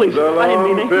 Please, It's a I didn't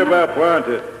mean long it. trip up, won't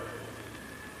it?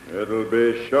 It'll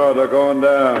be short of going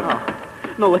down.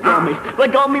 Oh, no, let go of me.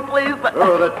 Let go of me, please.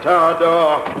 Through the tower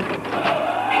door.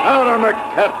 Out on the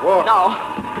catwalk.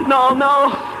 No.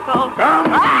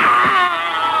 Come.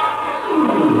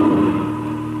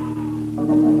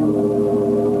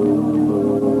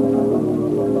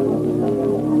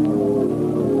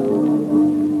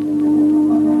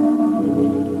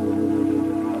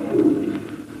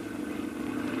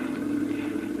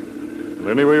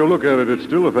 Any way you look at it, it's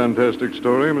still a fantastic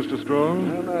story, Mr.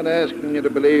 Strong. I'm not asking you to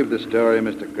believe the story,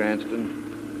 Mr.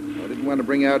 Cranston. I didn't want to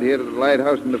bring you out here to the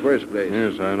lighthouse in the first place.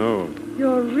 Yes, I know.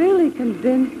 You're really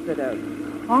convinced that a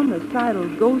homicidal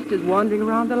ghost is wandering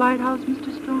around the lighthouse,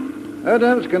 Mr. Strong? What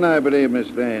else can I believe, Miss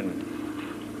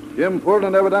Lane? Jim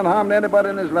Fulton never done harm to anybody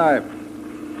in his life.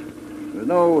 There's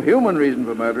no human reason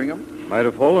for murdering him. Might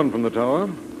have fallen from the tower.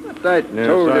 But I Yes,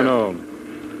 told you. I know.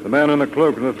 The man in the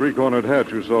cloak and the three-cornered hat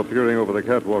you saw peering over the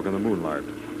catwalk in the moonlight.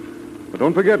 But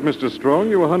don't forget, Mr. Strong,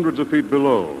 you were hundreds of feet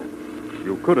below.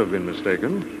 You could have been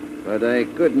mistaken. But I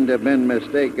couldn't have been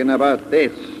mistaken about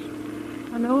this.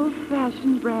 An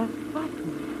old-fashioned brass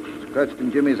button. It's clutched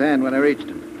in Jimmy's hand when I reached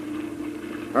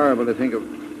him. Horrible to think of. He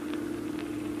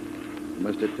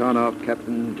must have torn off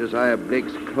Captain Josiah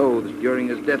Blake's clothes during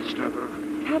his death struggle.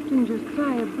 Captain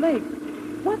Josiah Blake.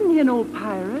 Wasn't he an old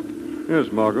pirate?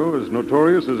 Yes, Margot, as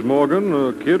notorious as Morgan,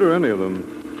 or Kidd, or any of them.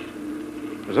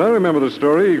 As I remember the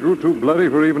story, he grew too bloody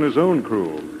for even his own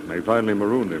crew. They finally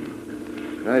marooned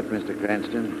him. Right, Mr.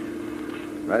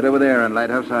 Cranston. Right over there on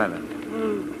Lighthouse Island.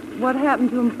 Well, what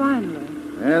happened to him finally?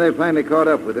 Yeah, they finally caught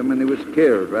up with him, and he was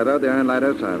killed right out there on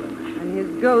Lighthouse Island. And his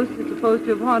ghost is supposed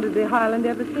to have haunted the island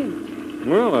ever since.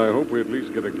 Well, I hope we at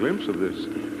least get a glimpse of this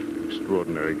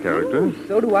extraordinary character. Oh,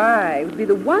 so do I. It would be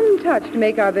the one touch to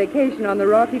make our vacation on the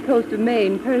rocky coast of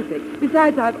Maine perfect.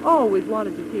 Besides, I've always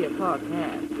wanted to see a park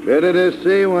cat. Better to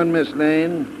see one, Miss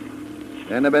Lane,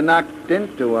 than to be knocked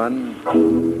into one.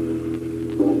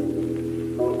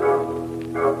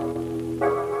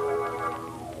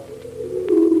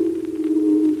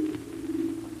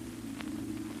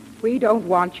 We don't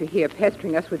want you here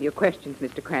pestering us with your questions,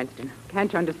 Mr. Cranston.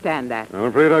 Can't you understand that? I'm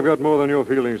afraid I've got more than your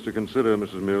feelings to consider,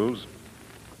 Mrs. Mills.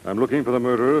 I'm looking for the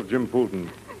murderer of Jim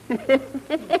Fulton.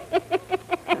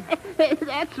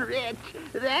 That's rich.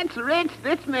 That's rich.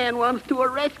 This man wants to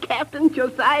arrest Captain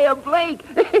Josiah Blake.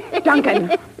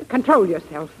 Duncan, control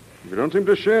yourself. You don't seem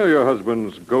to share your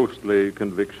husband's ghostly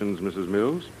convictions, Mrs.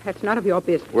 Mills. That's none of your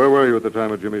business. Where were you at the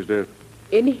time of Jimmy's death?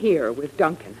 In here with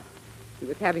Duncan. He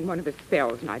was having one of his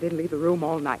spells, and I didn't leave the room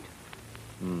all night.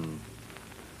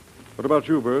 What about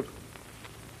you, Bert?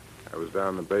 I was down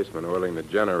in the basement oiling the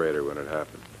generator when it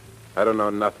happened. I don't know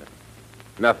nothing.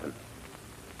 Nothing.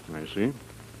 I see.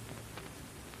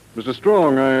 Mr.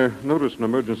 Strong, I noticed an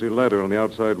emergency ladder on the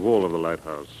outside wall of the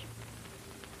lighthouse.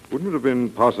 Wouldn't it have been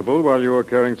possible while you were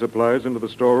carrying supplies into the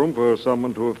storeroom for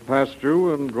someone to have passed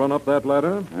you and run up that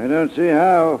ladder? I don't see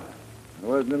how. I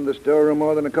wasn't in the storeroom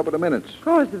more than a couple of minutes. Of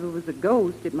course, if it was a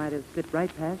ghost, it might have slipped right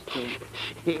past you.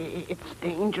 It's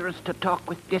dangerous to talk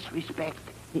with disrespect.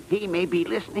 He may be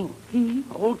listening. He?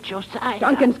 Old Josiah.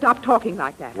 Duncan, stop talking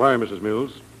like that. Why, Mrs.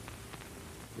 Mills?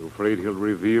 You afraid he'll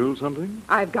reveal something?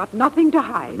 I've got nothing to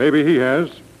hide. Maybe he has.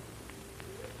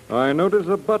 I notice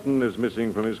a button is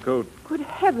missing from his coat. Good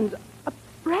heavens, a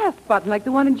brass button like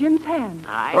the one in Jim's hand.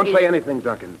 Don't say anything,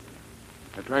 Duncan.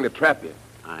 They're trying to trap you.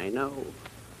 I know.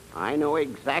 I know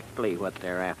exactly what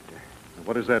they're after.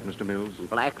 What is that, Mr. Mills?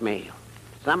 Blackmail.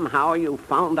 Somehow you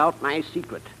found out my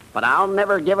secret, but I'll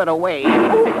never give it away.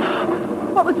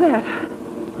 What was that?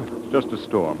 It's just a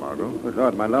storm, Margot. Look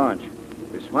out, my launch.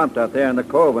 We're swamped out there in the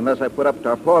cove unless I put up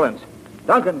tarpaulins.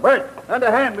 Duncan, Bert, lend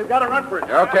a hand. We've got to run for it.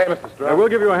 Okay, Mr. Strong. We'll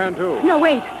give you a hand, too. No,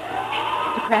 wait.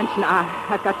 Mr. Cranston,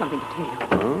 I've got something to tell you.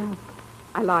 Huh?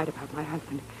 I lied about my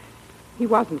husband. He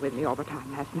wasn't with me all the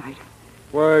time last night.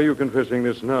 Why are you confessing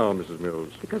this now, Mrs.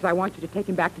 Mills? Because I want you to take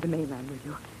him back to the mainland with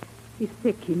you. He's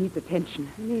sick. He needs attention.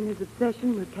 You mean his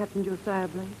obsession with Captain Josiah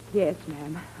Blake? Yes,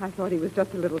 ma'am. I thought he was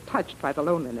just a little touched by the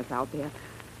loneliness out there.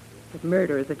 But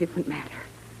murder is a different matter.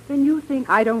 Then you think...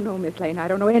 I don't know, Miss Lane. I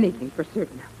don't know anything for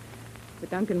certain. But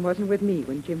Duncan wasn't with me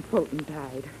when Jim Fulton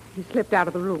died. He slipped out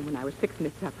of the room when I was fixing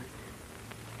his supper.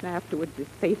 And afterwards, his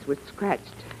face was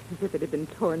scratched, as if it had been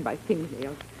torn by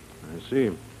fingernails. I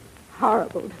see.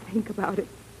 Horrible to think about it.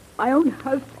 My own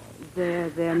husband. There,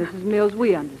 Mrs. Mills,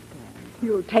 we understand.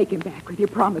 You'll take him back with you.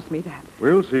 Promise me that.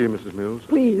 We'll see, Mrs. Mills.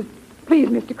 Please,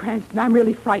 Mr. Cranston. I'm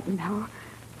really frightened now.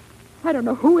 I don't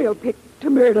know who he'll pick to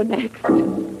murder next.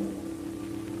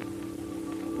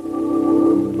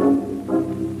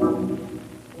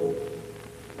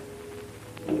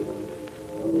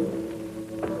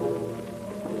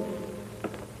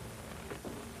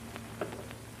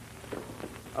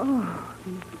 Oh,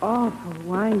 these awful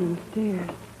winding stairs.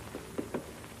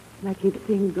 And I keep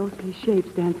seeing ghostly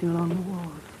shapes dancing along the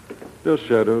walls. Just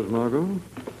shadows, Margot.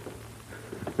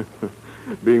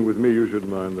 Being with me, you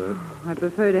shouldn't mind that. I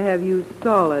prefer to have you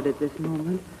solid at this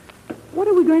moment. What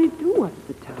are we going to do up at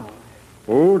the tower?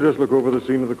 Oh, just look over the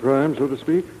scene of the crime, so to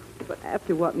speak? But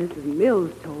after what Mrs.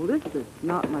 Mills told us, there's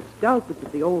not much doubt but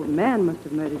that the old man must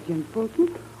have murdered Jim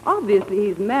Fulton. Obviously,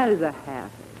 he's mad as a hatter.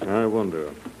 I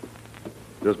wonder.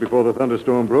 Just before the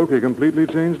thunderstorm broke, he completely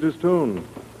changed his tone.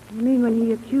 You mean when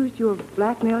he accused you of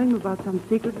blackmailing him about some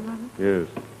secret or other? Yes.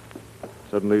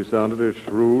 Suddenly he sounded as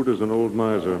shrewd as an old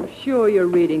miser. I'm sure you're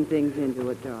reading things into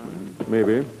it, darling.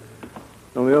 Maybe.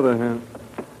 On the other hand...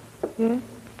 Yes?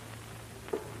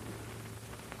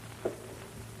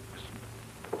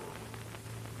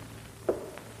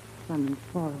 Someone's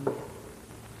following us.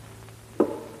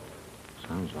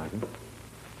 Sounds like him.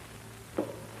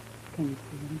 Can you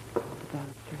see him? The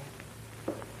balustrade.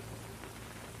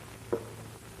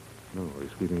 No,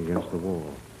 he's keeping against the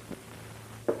wall.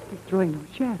 He's throwing no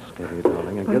shadows. Steady,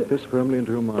 darling, and get this firmly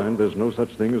into your mind. There's no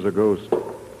such thing as a ghost.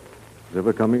 Who's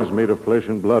ever coming is made of flesh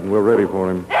and blood, and we're ready for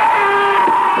him.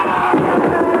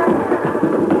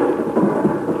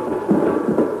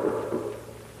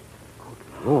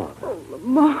 Good Lord. Oh,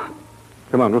 Lamont.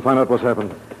 Come on, we'll find out what's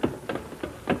happened.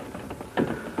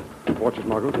 Watch it,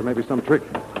 Margot. There may be some trick.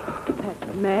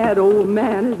 That mad old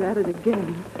man is at it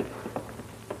again.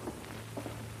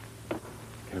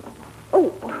 Careful,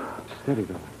 Oh, steady,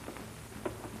 darling.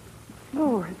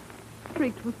 Lord, it's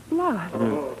streaked with blood.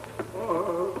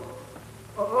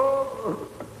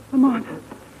 Lamont,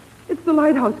 it's the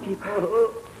lighthouse keeper.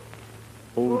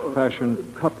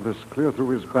 Old-fashioned cutlass clear through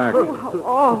his back. Oh, how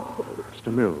awful.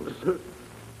 Mr. Mills. Mr.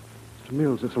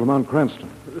 Mills, it's Lamont Cranston.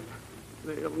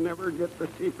 They'll never get the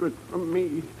secret from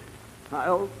me.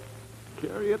 I'll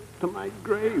carry it to my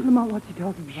grave. Lamont, what's he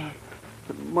talking about?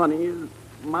 The money is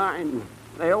mine.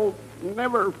 They'll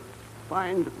never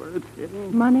find where it's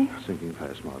hidden. Money? Sinking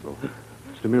fast, Margot.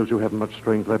 Mr. Mills, you haven't much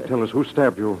strength left. Tell us who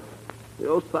stabbed you.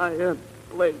 Josiah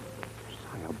Blake.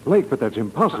 Josiah Blake, but that's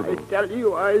impossible. I tell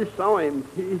you, I saw him.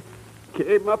 He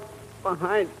came up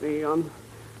behind me on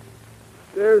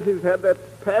stairs. He's had that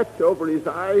patch over his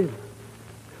eyes.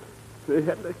 They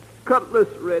had the cutlass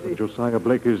ready. Josiah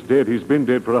Blake is dead. He's been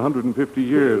dead for 150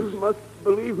 years. You must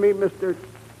believe me, Mr.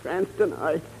 Cranston.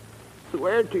 I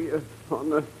swear to you, on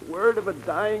the word of a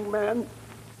dying man,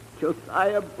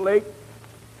 Josiah Blake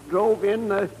drove in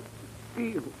the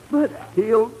field. But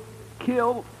he'll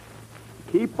kill,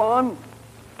 keep on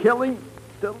killing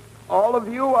till all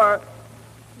of you are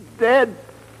dead.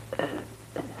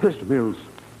 Mr. Mills.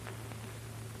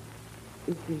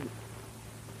 Is he?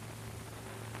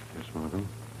 Yes, Margot.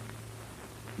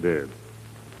 Dead.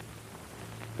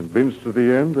 Convinced to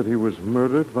the end that he was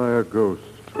murdered by a ghost.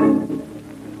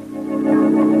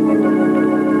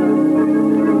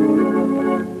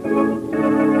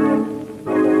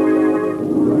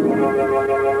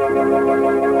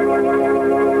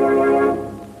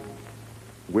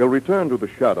 We'll return to the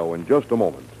shadow in just a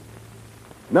moment.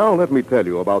 Now let me tell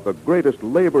you about the greatest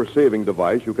labor-saving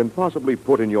device you can possibly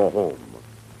put in your home.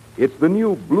 It's the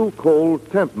new Blue Coal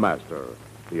Temp Master,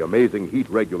 the amazing heat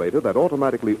regulator that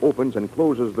automatically opens and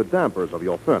closes the dampers of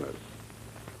your furnace.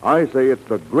 I say it's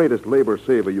the greatest labor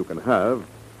saver you can have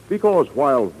because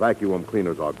while vacuum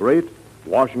cleaners are great,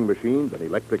 washing machines and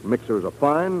electric mixers are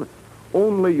fine,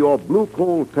 only your Blue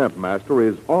Coal Temp Master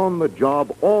is on the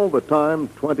job all the time,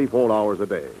 24 hours a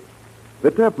day.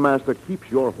 The Temp Master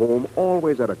keeps your home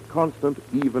always at a constant,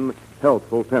 even,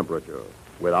 healthful temperature,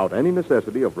 without any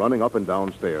necessity of running up and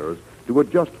down stairs to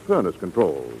adjust furnace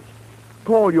controls.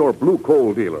 Call your Blue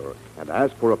Coal dealer and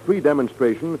ask for a free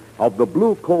demonstration of the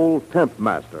Blue Coal Temp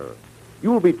Master.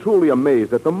 You'll be truly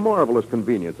amazed at the marvelous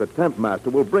convenience a Temp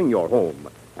Master will bring your home,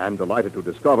 and delighted to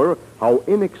discover how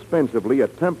inexpensively a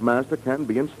Temp Master can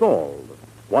be installed.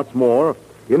 What's more,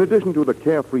 in addition to the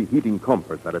carefree heating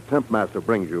comfort that a Temp Master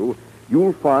brings you,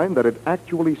 you'll find that it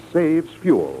actually saves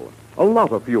fuel, a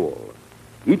lot of fuel.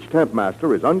 Each Temp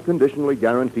Master is unconditionally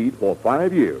guaranteed for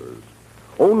 5 years.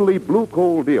 Only Blue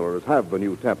Coal dealers have the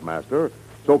new Temp Master,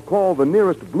 so call the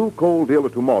nearest Blue Coal dealer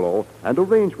tomorrow and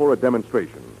arrange for a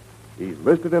demonstration. He's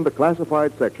listed in the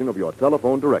classified section of your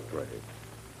telephone directory.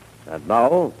 And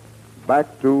now,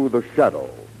 back to the Shadow.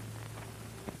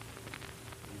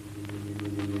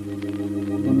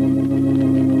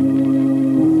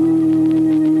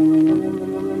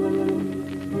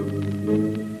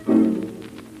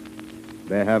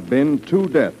 There have been 2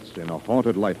 deaths in a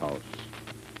haunted lighthouse.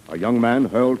 A young man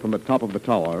hurled from the top of the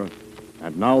tower,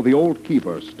 and now the old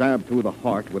keeper stabbed through the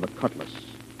heart with a cutlass.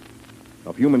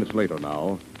 A few minutes later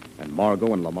now, and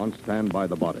Margot and Lamont stand by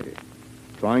the body,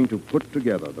 trying to put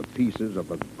together the pieces of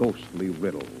the ghostly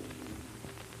riddle.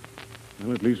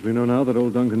 Well, at least we know now that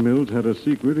old Duncan Mills had a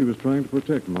secret he was trying to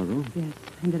protect, Margot. Yes,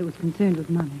 and that it was concerned with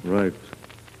money. Right.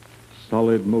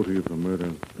 Solid motive for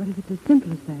murder. But if it's as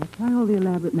simple as that, why all the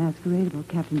elaborate masquerade about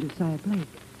Captain Josiah Blake?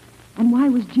 And why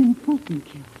was Jim Fulton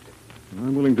killed?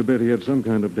 I'm willing to bet he had some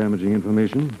kind of damaging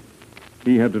information.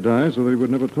 He had to die so that he would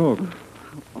never talk. Oh,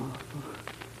 how awful.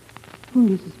 Whom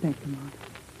do you suspect, Lamont?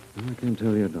 I can't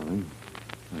tell you, darling.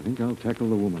 I think I'll tackle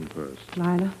the woman first.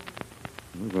 Lila?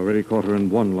 We've already caught her in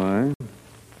one lie.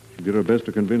 She did her best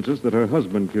to convince us that her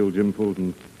husband killed Jim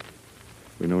Fulton.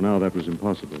 We know now that was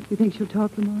impossible. You think she'll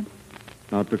talk, Lamont?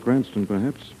 Not to Cranston,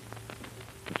 perhaps.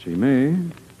 But she may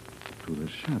to the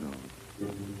Shadow.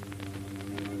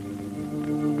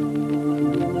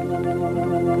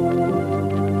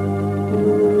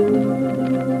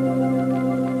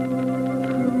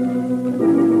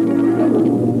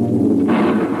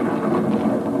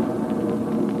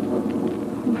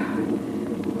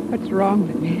 What's wrong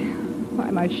with me? Why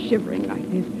am I shivering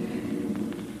like this?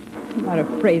 I'm not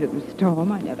afraid of the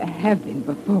storm. I never have been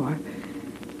before.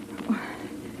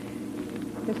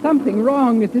 There's something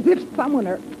wrong. It's as if someone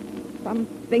or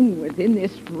something was in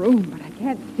this room, but I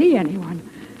can't see anyone.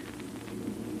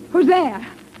 Who's there?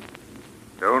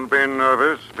 Don't be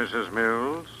nervous, Mrs.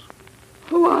 Mills.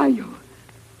 Who are you?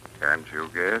 Can't you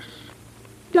guess?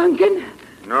 Duncan?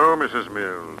 No, Mrs.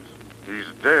 Mills. He's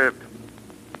dead.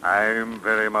 I'm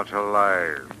very much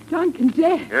alive. Duncan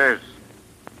dead? Yes.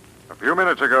 A few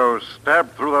minutes ago,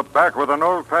 stabbed through the back with an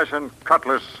old-fashioned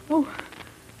cutlass. Oh.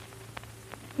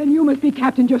 Then you must be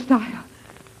Captain Josiah.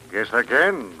 Guess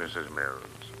again, Mrs. Mills.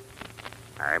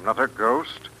 I'm not a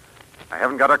ghost. I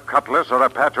haven't got a cutlass or a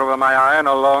patch over my eye and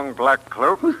a long black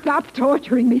cloak. Oh, stop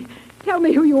torturing me. Tell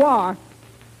me who you are.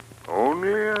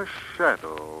 Only a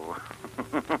shadow.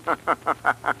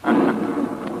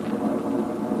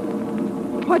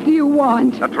 What do you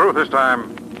want? The truth this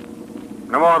time.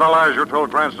 No more of the lies you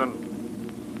told Cranston.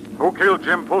 Who killed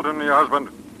Jim Fulton, your husband?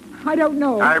 I don't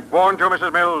know. I warned you,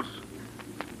 Mrs. Mills.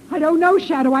 I don't know,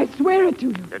 Shadow. I swear it to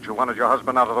you. Yet you wanted your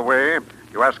husband out of the way.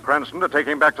 You asked Cranston to take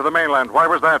him back to the mainland. Why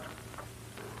was that?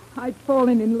 I'd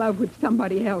fallen in love with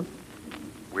somebody else.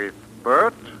 With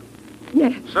Bert?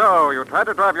 Yes. So, you tried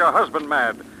to drive your husband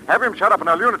mad. Have him shut up in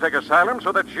a lunatic asylum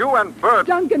so that you and Bert...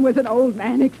 Duncan was an old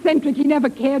man, eccentric. He never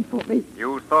cared for me.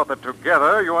 You thought that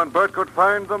together you and Bert could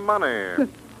find the money.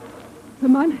 The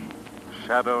money?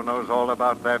 Shadow knows all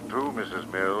about that, too, Mrs.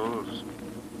 Mills.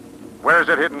 Where's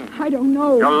it hidden? I don't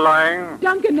know. You're lying.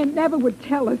 Duncan never would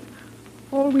tell us.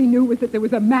 All we knew was that there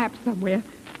was a map somewhere.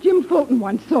 Jim Fulton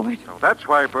once saw it. So that's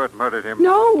why Bert murdered him.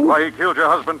 No. Why he killed your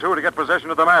husband, too, to get possession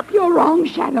of the map. You're wrong,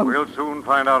 Shadow. We'll soon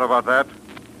find out about that.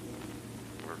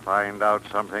 We'll find out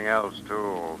something else,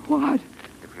 too. What?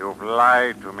 If you've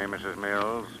lied to me, Mrs.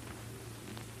 Mills,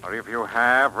 or if you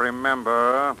have,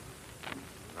 remember,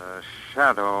 the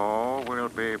Shadow will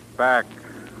be back.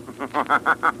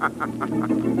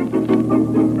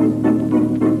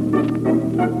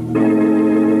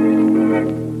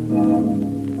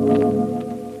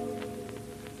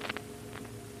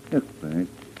 Look, Bert,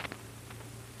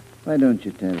 why don't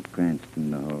you tell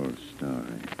Cranston the whole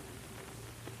story?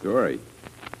 Story?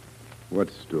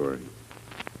 What story?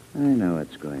 I know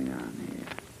what's going on here.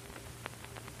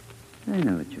 I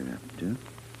know what you're up to.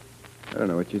 I don't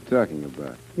know what you're talking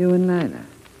about. You and Lila.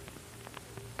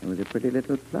 It was a pretty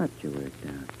little plot you worked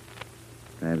out.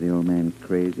 Drive the old man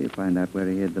crazy, find out where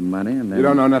he hid the money, and then... You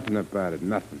don't know nothing about it,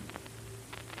 nothing.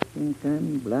 Think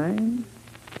I'm blind?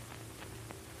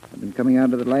 I've been coming out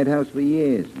to the lighthouse for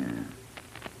years now.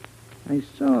 I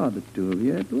saw the two of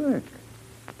you at work.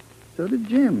 So did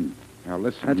Jim. Now,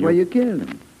 listen, That's why you killed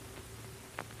him.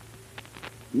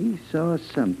 He saw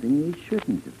something he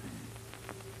shouldn't have.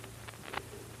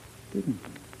 Didn't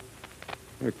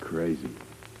he? You're crazy.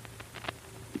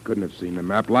 You couldn't have seen the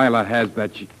map. Lila has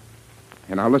that.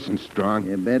 And now listen, Strong.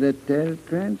 You better tell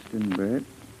Cranston, Bert.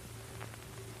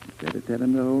 You better tell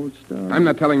him the whole story. I'm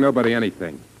not telling nobody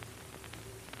anything.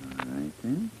 All right,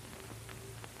 then.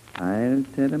 I'll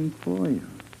tell him for you.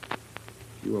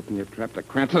 You open your trap to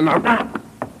Cranston, I'll...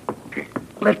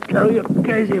 Let go, you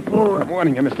crazy fool. I'm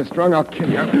warning you, Mr. Strong. I'll kill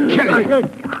you. I'll kill you.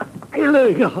 Hey, let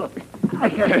me go. I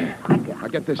can't. I'll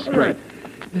get this straight.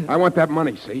 I want that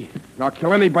money, see? And I'll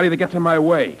kill anybody that gets in my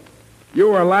way. You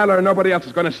or Lila or nobody else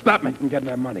is going to stop me from getting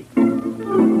that money.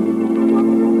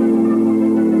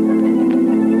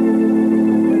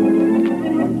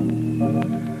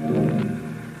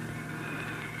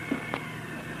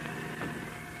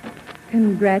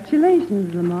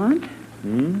 Congratulations, Lamont.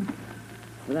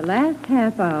 For the last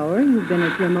half hour, you've been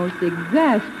at your most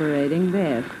exasperating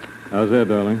best. How's that,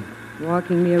 darling?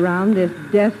 Walking me around this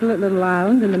desolate little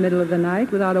island in the middle of the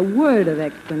night without a word of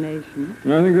explanation.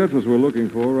 I think that's what we're looking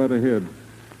for right ahead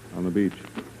on the beach.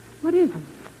 What is it?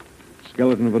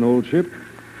 Skeleton of an old ship.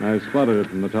 I spotted it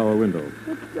from the tower window.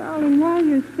 But, darling, why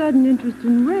your sudden interest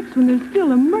in wrecks when there's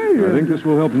still a murder? I think this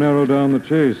will help narrow down the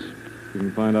chase. You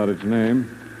can find out its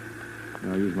name.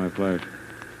 I'll use my flash.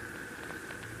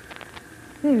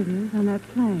 There it is on that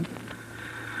plank.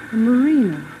 The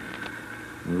marina.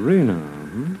 Marina,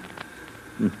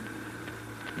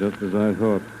 Just as I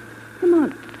thought. Come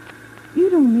on.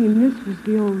 You don't mean this was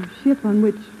the old ship on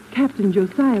which Captain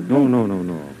Josiah...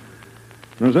 No.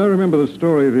 As I remember the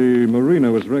story, the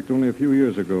marina was wrecked only a few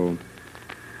years ago.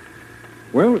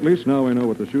 Well, at least now I know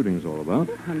what the shooting's all about.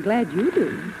 I'm glad you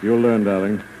do. You'll learn,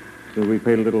 darling. So we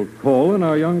paid a little call on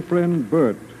our young friend,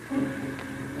 Bert.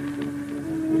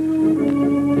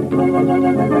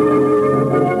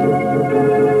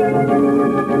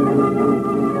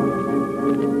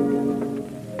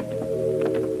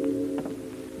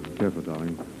 Careful,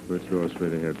 darling. Bert's door is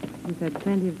straight ahead. We've had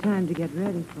plenty of time to get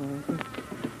ready for it.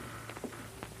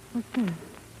 What's that?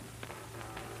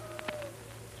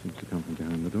 Seems to come from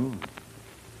behind the door.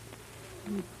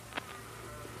 It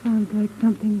sounds like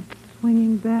something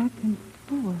swinging back and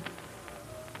forth.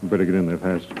 Better get in there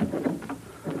fast.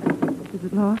 Is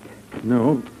it locked?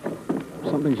 No.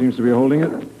 Something seems to be holding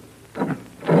it.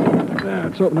 There,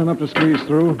 it's open enough to squeeze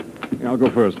through. Yeah, I'll go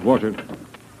first. Watch it.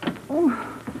 Oh,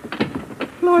 the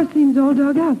floor seems all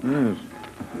dug up. Yes.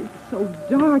 It's so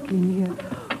dark in here.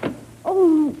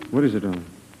 Oh, What is it, darling?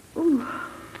 oh,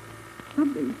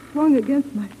 something swung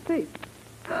against my face.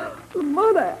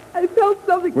 Lamont, I felt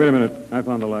something... Wait a minute. I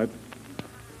found the light.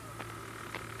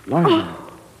 Lila.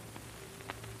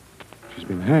 She's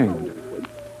been hanged.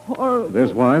 Horrible.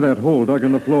 There's why, that hole dug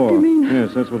in the floor. You mean-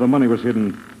 Yes, that's where the money was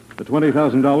hidden. The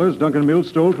 $20,000 Duncan Mills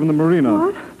stole from the marina.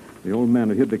 What? The old man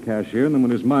had hid the cash here, and then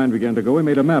when his mind began to go, he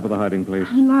made a map of the hiding place.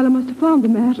 And Lila must have found the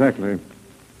map. Exactly.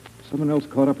 Someone else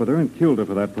caught up with her and killed her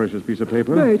for that precious piece of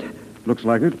paper. Bert. Looks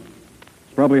like it.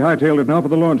 It's probably hightailed it now for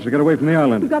the launch to get away from the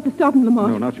island. We've got to stop him,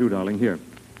 Lamont. No, not you, darling. Here.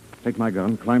 Take my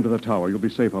gun, climb to the tower. You'll be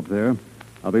safe up there.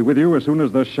 I'll be with you as soon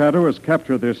as the Shadow has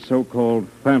captured this so-called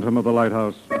Phantom of the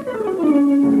Lighthouse.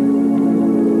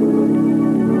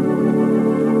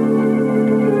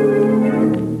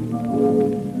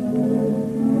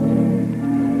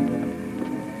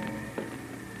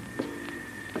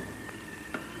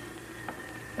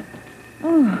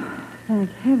 Oh,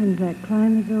 thank heavens that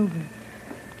climb is over.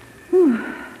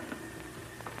 Whew.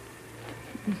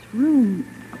 This room,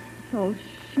 it's all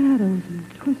shadows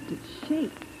and twisted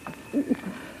shapes. Ooh,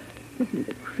 gives me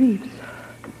the creeps.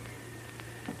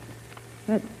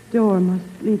 That door must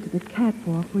lead to the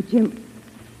catwalk where Jim...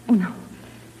 Oh, no.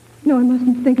 No, I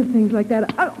mustn't think of things like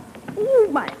that. Oh,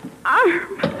 my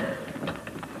arm.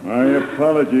 My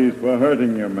apologies for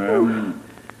hurting you, ma'am.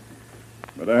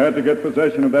 But I had to get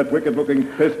possession of that wicked-looking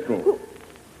pistol.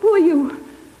 Who are you?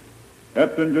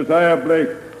 Captain Josiah Blake,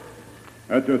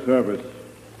 at your service.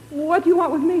 What do you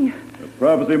want with me? The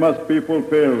prophecy must be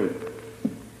fulfilled.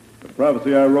 The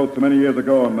prophecy I wrote so many years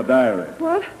ago in my diary.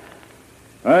 What?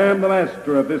 I am the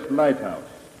master of this lighthouse.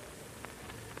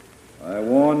 I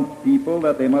warned people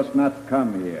that they must not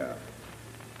come here.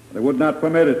 They would not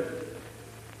permit it.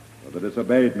 So they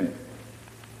disobeyed me.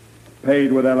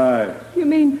 Paid with their lives. You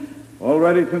mean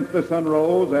Already since the sun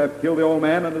rose, I've killed the old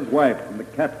man and his wife and the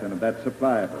captain of that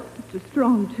supply boat. Mr.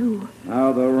 Strong, too.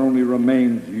 Now there only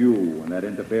remains you and that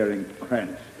interfering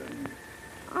Cranston.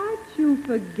 Aren't you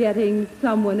forgetting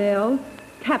someone else?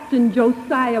 Captain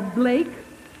Josiah Blake?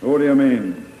 Who do you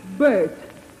mean? Bert.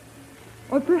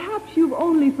 Or perhaps you've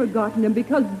only forgotten him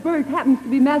because Bert happens to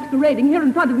be masquerading here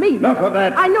in front of me. Enough of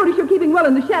that. I notice you're keeping well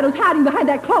in the shadows, hiding behind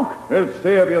that cloak. We'll see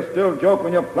if you still joke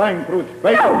when you're flying through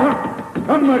space. No!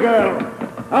 Come, my girl.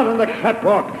 Out on the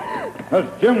catwalk. As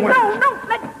Jim went. No,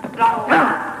 let go!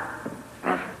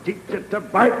 Teach it to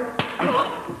bite.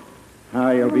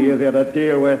 Now you'll be easier to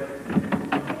deal with.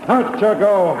 Out you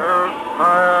go.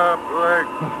 Josiah Blake.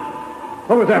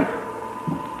 What was that?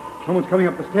 Someone's coming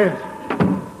up the stairs.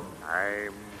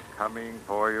 I'm coming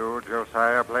for you,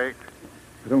 Josiah Blake.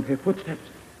 I don't hear footsteps.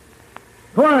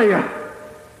 Who are you? The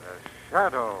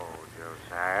shadow,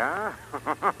 Josiah.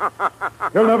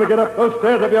 You'll never get up those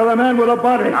stairs if you're a man with a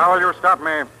body. How will you stop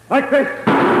me? Like this.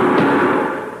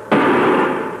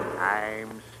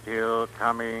 I'm still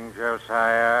coming,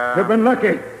 Josiah. You've been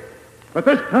lucky. But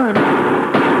this time...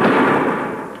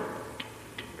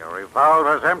 Your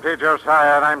revolver's empty,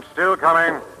 Josiah, and I'm still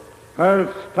coming.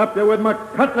 I'll stop you with my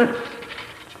cutlass.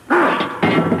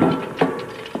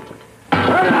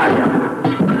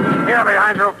 Here,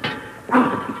 behind you.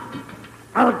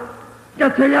 I'll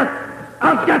get you yet.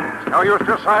 I'll get... No use,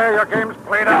 Josiah. Your game's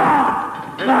played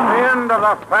out. It's the end of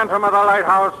the Phantom of the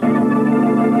Lighthouse.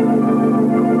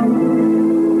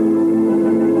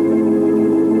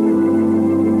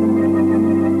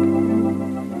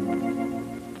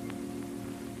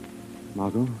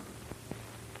 Margot?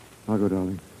 Margot,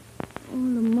 darling. Oh,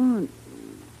 Lamont,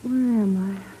 where am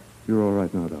I? You're all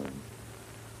right now, darling.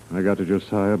 I got to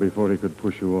Josiah before he could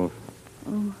push you off.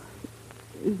 Oh,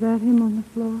 is that him on the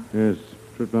floor? Yes,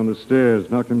 tripped on the stairs,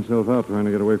 knocked himself out trying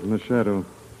to get away from the shadow.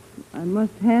 I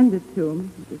must hand it to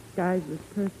him. The disguise was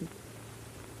perfect.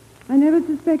 I never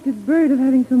suspected Bert of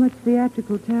having so much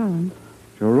theatrical talent.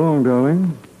 You're wrong,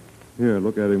 darling. Here,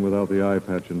 look at him without the eye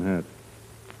patch and hat.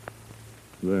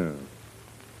 There.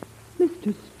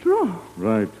 Mr. Strong.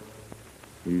 Right.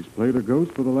 He's played a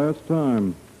ghost for the last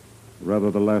time. Rather,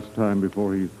 the last time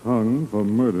before he's hung for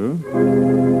murder.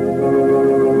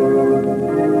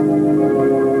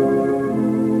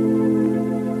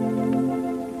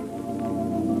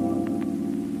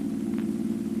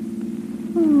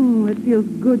 Oh, it feels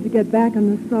good to get back on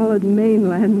the solid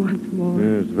mainland once more.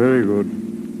 Yes, very good.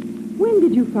 When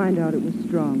did you find out it was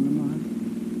Strong, Lamont?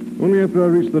 Only after I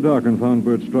reached the dock and found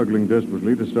Bert struggling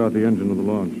desperately to start the engine of the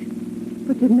launch.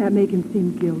 But didn't that make him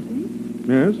seem guilty?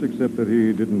 Yes, except that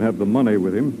he didn't have the money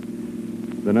with him.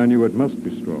 Then I knew it must be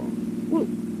Strong. Well,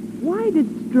 why did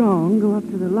Strong go up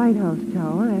to the lighthouse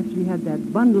tower after he had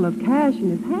that bundle of cash in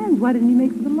his hands? Why didn't he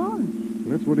make for the launch?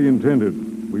 That's what he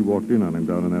intended. We walked in on him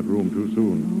down in that room too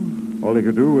soon. All he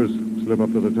could do was slip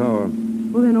up to the tower.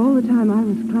 Well, then all the time I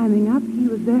was climbing up, he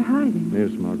was there hiding.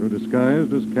 Yes, Margot,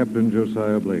 disguised as Captain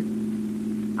Josiah Blake.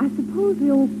 I suppose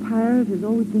the old pirate has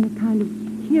always been a kind of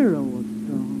hero of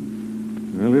Strong.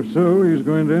 Well, if so, he's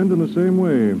going to end in the same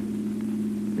way.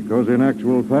 Because in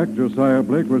actual fact, Josiah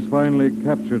Blake was finally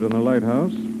captured in the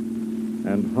lighthouse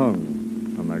and hung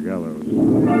on the gallows.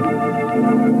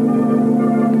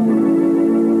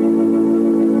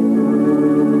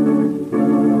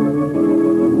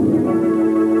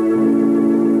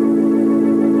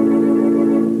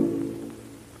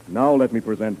 Now let me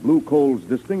present Blue Coal's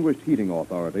distinguished heating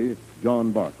authority,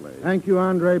 John Barclay. Thank you,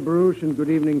 Andre Baruch, and good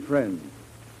evening, friends.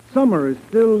 Summer is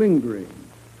still lingering,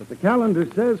 but the calendar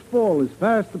says fall is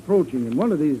fast approaching, and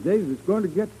one of these days it's going to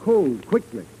get cold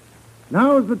quickly.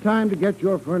 Now is the time to get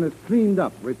your furnace cleaned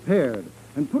up, repaired,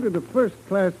 and put into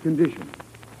first-class condition.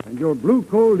 And your Blue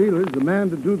Coal dealer is the man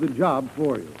to do the job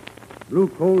for you. Blue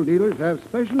Coal dealers have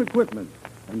special equipment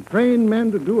and trained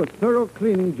men to do a thorough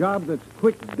cleaning job that's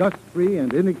quick, dust-free,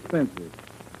 and inexpensive.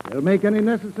 They'll make any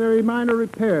necessary minor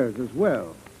repairs as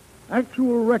well.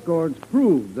 Actual records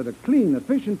prove that a clean,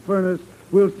 efficient furnace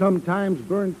will sometimes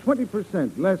burn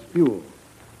 20% less fuel.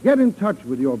 Get in touch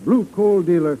with your Blue Coal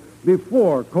dealer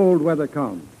before cold weather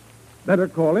comes. Better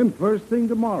call him first thing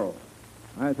tomorrow.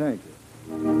 I thank you.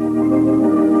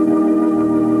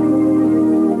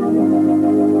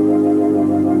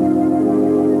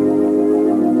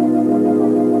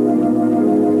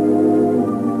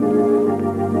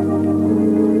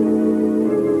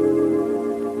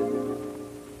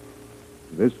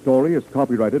 This story is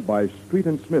copyrighted by Street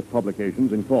and Smith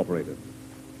Publications, Incorporated.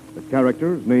 The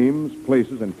characters, names,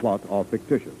 places, and plot are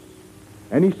fictitious.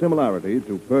 Any similarity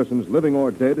to persons living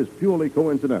or dead is purely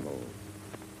coincidental.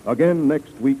 Again,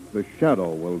 next week, The Shadow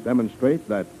will demonstrate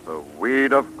that The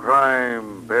weed of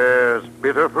crime bears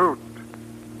bitter fruit.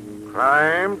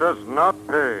 Crime does not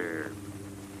pay.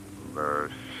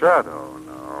 The shadow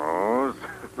knows.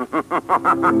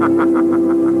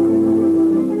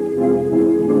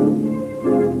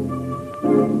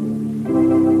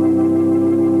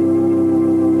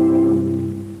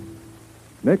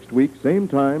 Next week, same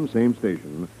time, same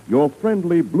station, your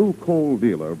friendly blue coal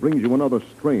dealer brings you another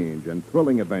strange and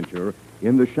thrilling adventure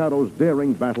in The Shadow's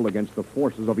daring battle against the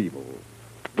forces of evil.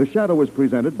 The Shadow is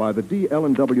presented by the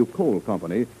D.L.&W. Coal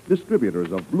Company,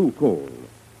 distributors of blue coal.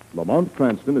 Lamont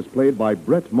Cranston is played by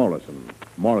Brett Morrison.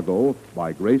 Margot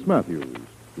by Grace Matthews.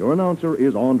 Your announcer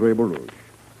is Andre Baruch.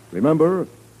 Remember,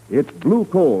 it's blue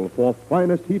coal for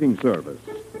finest heating service.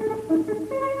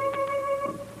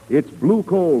 It's blue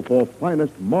coal for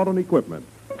finest modern equipment.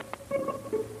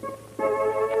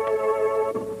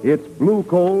 It's blue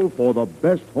coal for the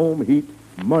best home heat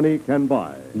money can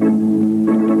buy.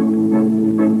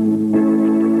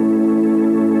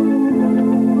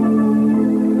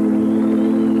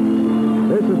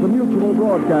 This is the Mutual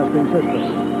Broadcasting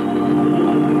System.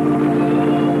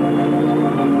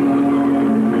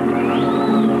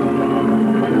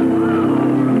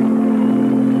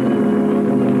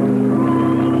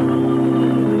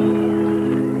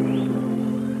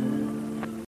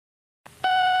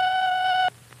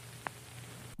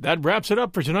 That wraps it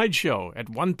up for tonight's show at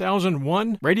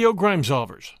 1001 Radio Crime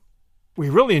Solvers. We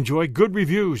really enjoy good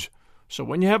reviews, so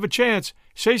when you have a chance,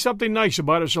 say something nice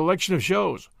about a selection of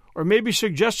shows, or maybe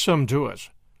suggest some to us.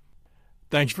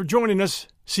 Thanks for joining us.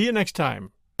 See you next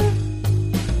time.